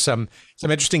imagine there's some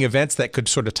interesting events that could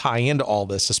sort of tie into all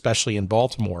this, especially in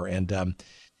Baltimore. And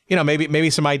maybe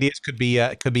some ideas could be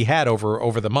had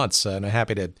over the months. And I'm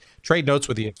happy to trade notes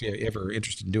with you if you're ever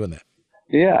interested in doing that.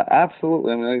 Yeah,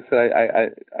 absolutely. I mean, like I said,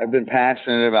 I've been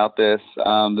passionate about this.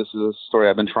 This is a story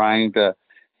I've been trying to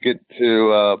get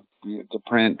to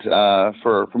print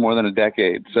for more than a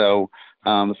decade. So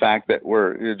the fact that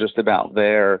we're just about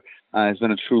there has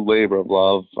been a true labor of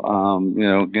love.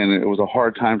 Again, it was a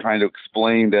hard time trying to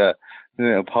explain to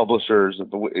publishers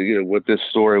what this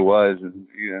story was, and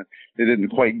they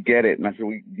didn't quite get it. And I said,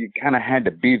 you kind of had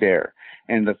to be there,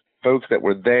 and the folks that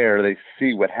were there, they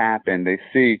see what happened. They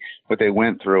see what they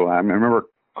went through. I remember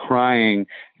crying,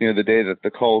 the day that the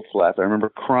Colts left. I remember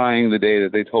crying the day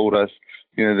that they told us,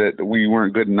 that we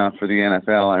weren't good enough for the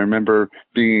NFL. I remember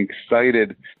being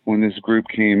excited when this group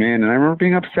came in, and I remember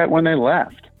being upset when they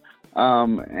left.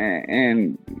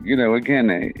 Again,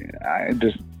 I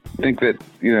just think that,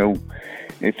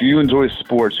 if you enjoy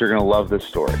sports, you're going to love this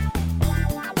story.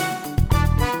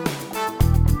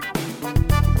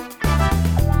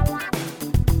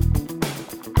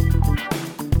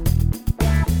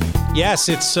 Yes,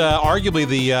 it's arguably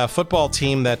the football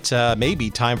team that maybe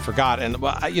time forgot, and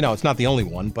it's not the only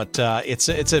one, but it's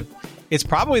a it's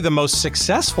probably the most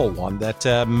successful one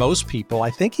that most people,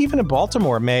 I think even in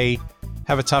Baltimore, may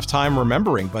have a tough time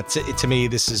remembering. But to me,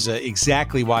 this is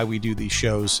exactly why we do these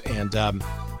shows. And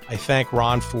I thank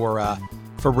Ron for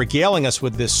regaling us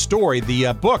with this story.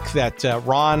 The book that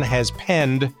Ron has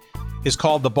penned is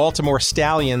called The Baltimore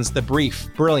Stallions, The Brief,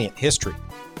 Brilliant History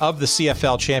of the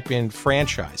CFL Champion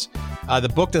Franchise. The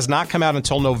book does not come out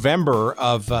until November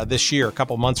of this year, a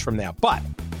couple months from now, but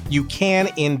you can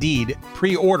indeed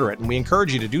pre-order it, and we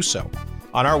encourage you to do so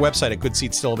on our website at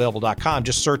goodseatsstillavailable.com.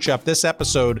 Just search up this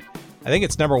episode. I think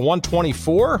it's number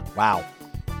 124. Wow.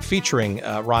 Featuring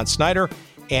Ron Snyder.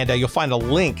 And you'll find a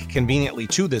link conveniently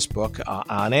to this book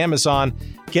on Amazon.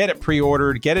 Get it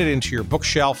pre-ordered, get it into your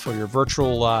bookshelf or your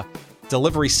virtual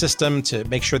delivery system to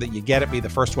make sure that you get it. Be the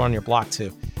first one on your block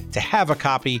to have a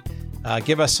copy.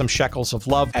 Give us some shekels of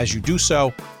love as you do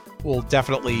so. We'll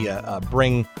definitely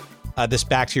bring this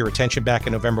back to your attention back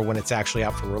in November when it's actually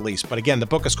out for release. But again, the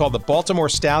book is called The Baltimore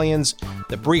Stallions,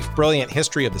 The Brief, Brilliant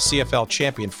History of the CFL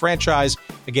Champion Franchise.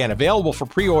 Again, available for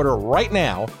pre-order right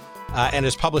now. And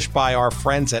is published by our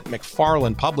friends at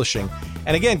McFarland Publishing.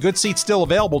 And again,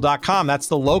 goodseatsstillavailable.com. That's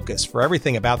the locus for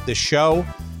everything about this show.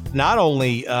 Not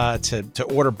only to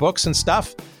order books and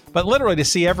stuff, but literally to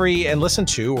see every and listen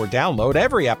to or download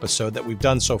every episode that we've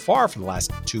done so far for the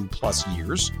last 2+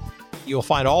 years. You'll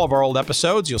find all of our old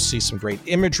episodes. You'll see some great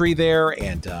imagery there,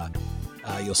 and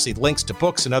you'll see links to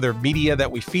books and other media that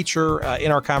we feature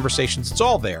in our conversations. It's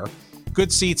all there.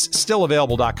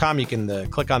 goodseatsstillavailable.com. You can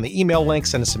click on the email link,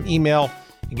 send us some email,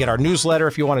 and get our newsletter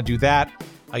if you want to do that.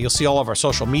 You'll see all of our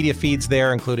social media feeds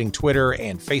there, including Twitter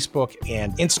and Facebook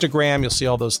and Instagram. You'll see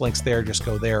all those links there. Just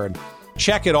go there and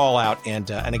check it all out. And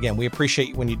again, we appreciate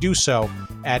you when you do so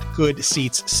at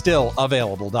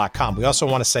goodseatsstillavailable.com. We also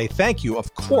want to say thank you,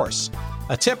 of course,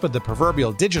 a tip of the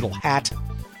proverbial digital hat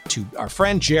to our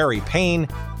friend Jerry Payne,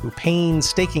 who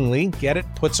painstakingly, get it,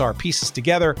 puts our pieces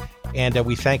together. And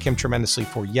we thank him tremendously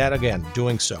for yet again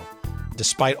doing so,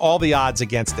 despite all the odds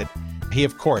against it. He,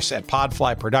 of course, at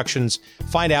Podfly Productions.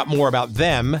 Find out more about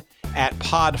them at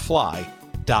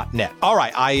podfly.net. All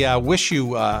right, I wish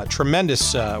you a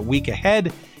tremendous week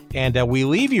ahead, and we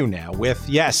leave you now with,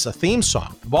 yes, a theme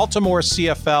song. The Baltimore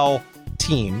CFL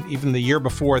team, even the year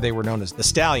before they were known as the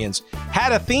Stallions,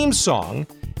 had a theme song,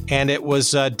 and it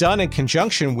was done in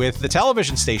conjunction with the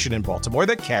television station in Baltimore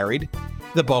that carried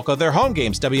the bulk of their home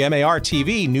games,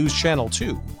 WMAR-TV, News Channel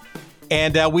 2.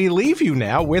 And we leave you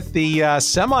now with the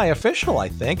semi-official, I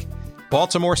think,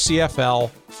 Baltimore CFL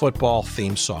football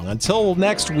theme song. Until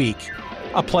next week,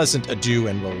 a pleasant adieu,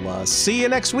 and we'll see you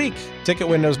next week. Ticket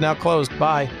windows now closed.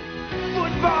 Bye.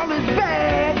 Football is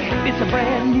back. It's a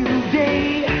brand new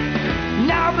day.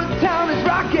 Now the town is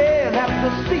rocking at the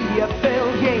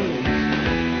CFL games.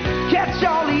 Catch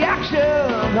all the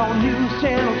action on News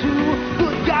Channel 2.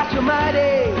 Good gosh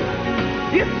almighty,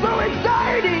 it's so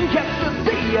exciting. Catch the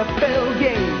CFL game.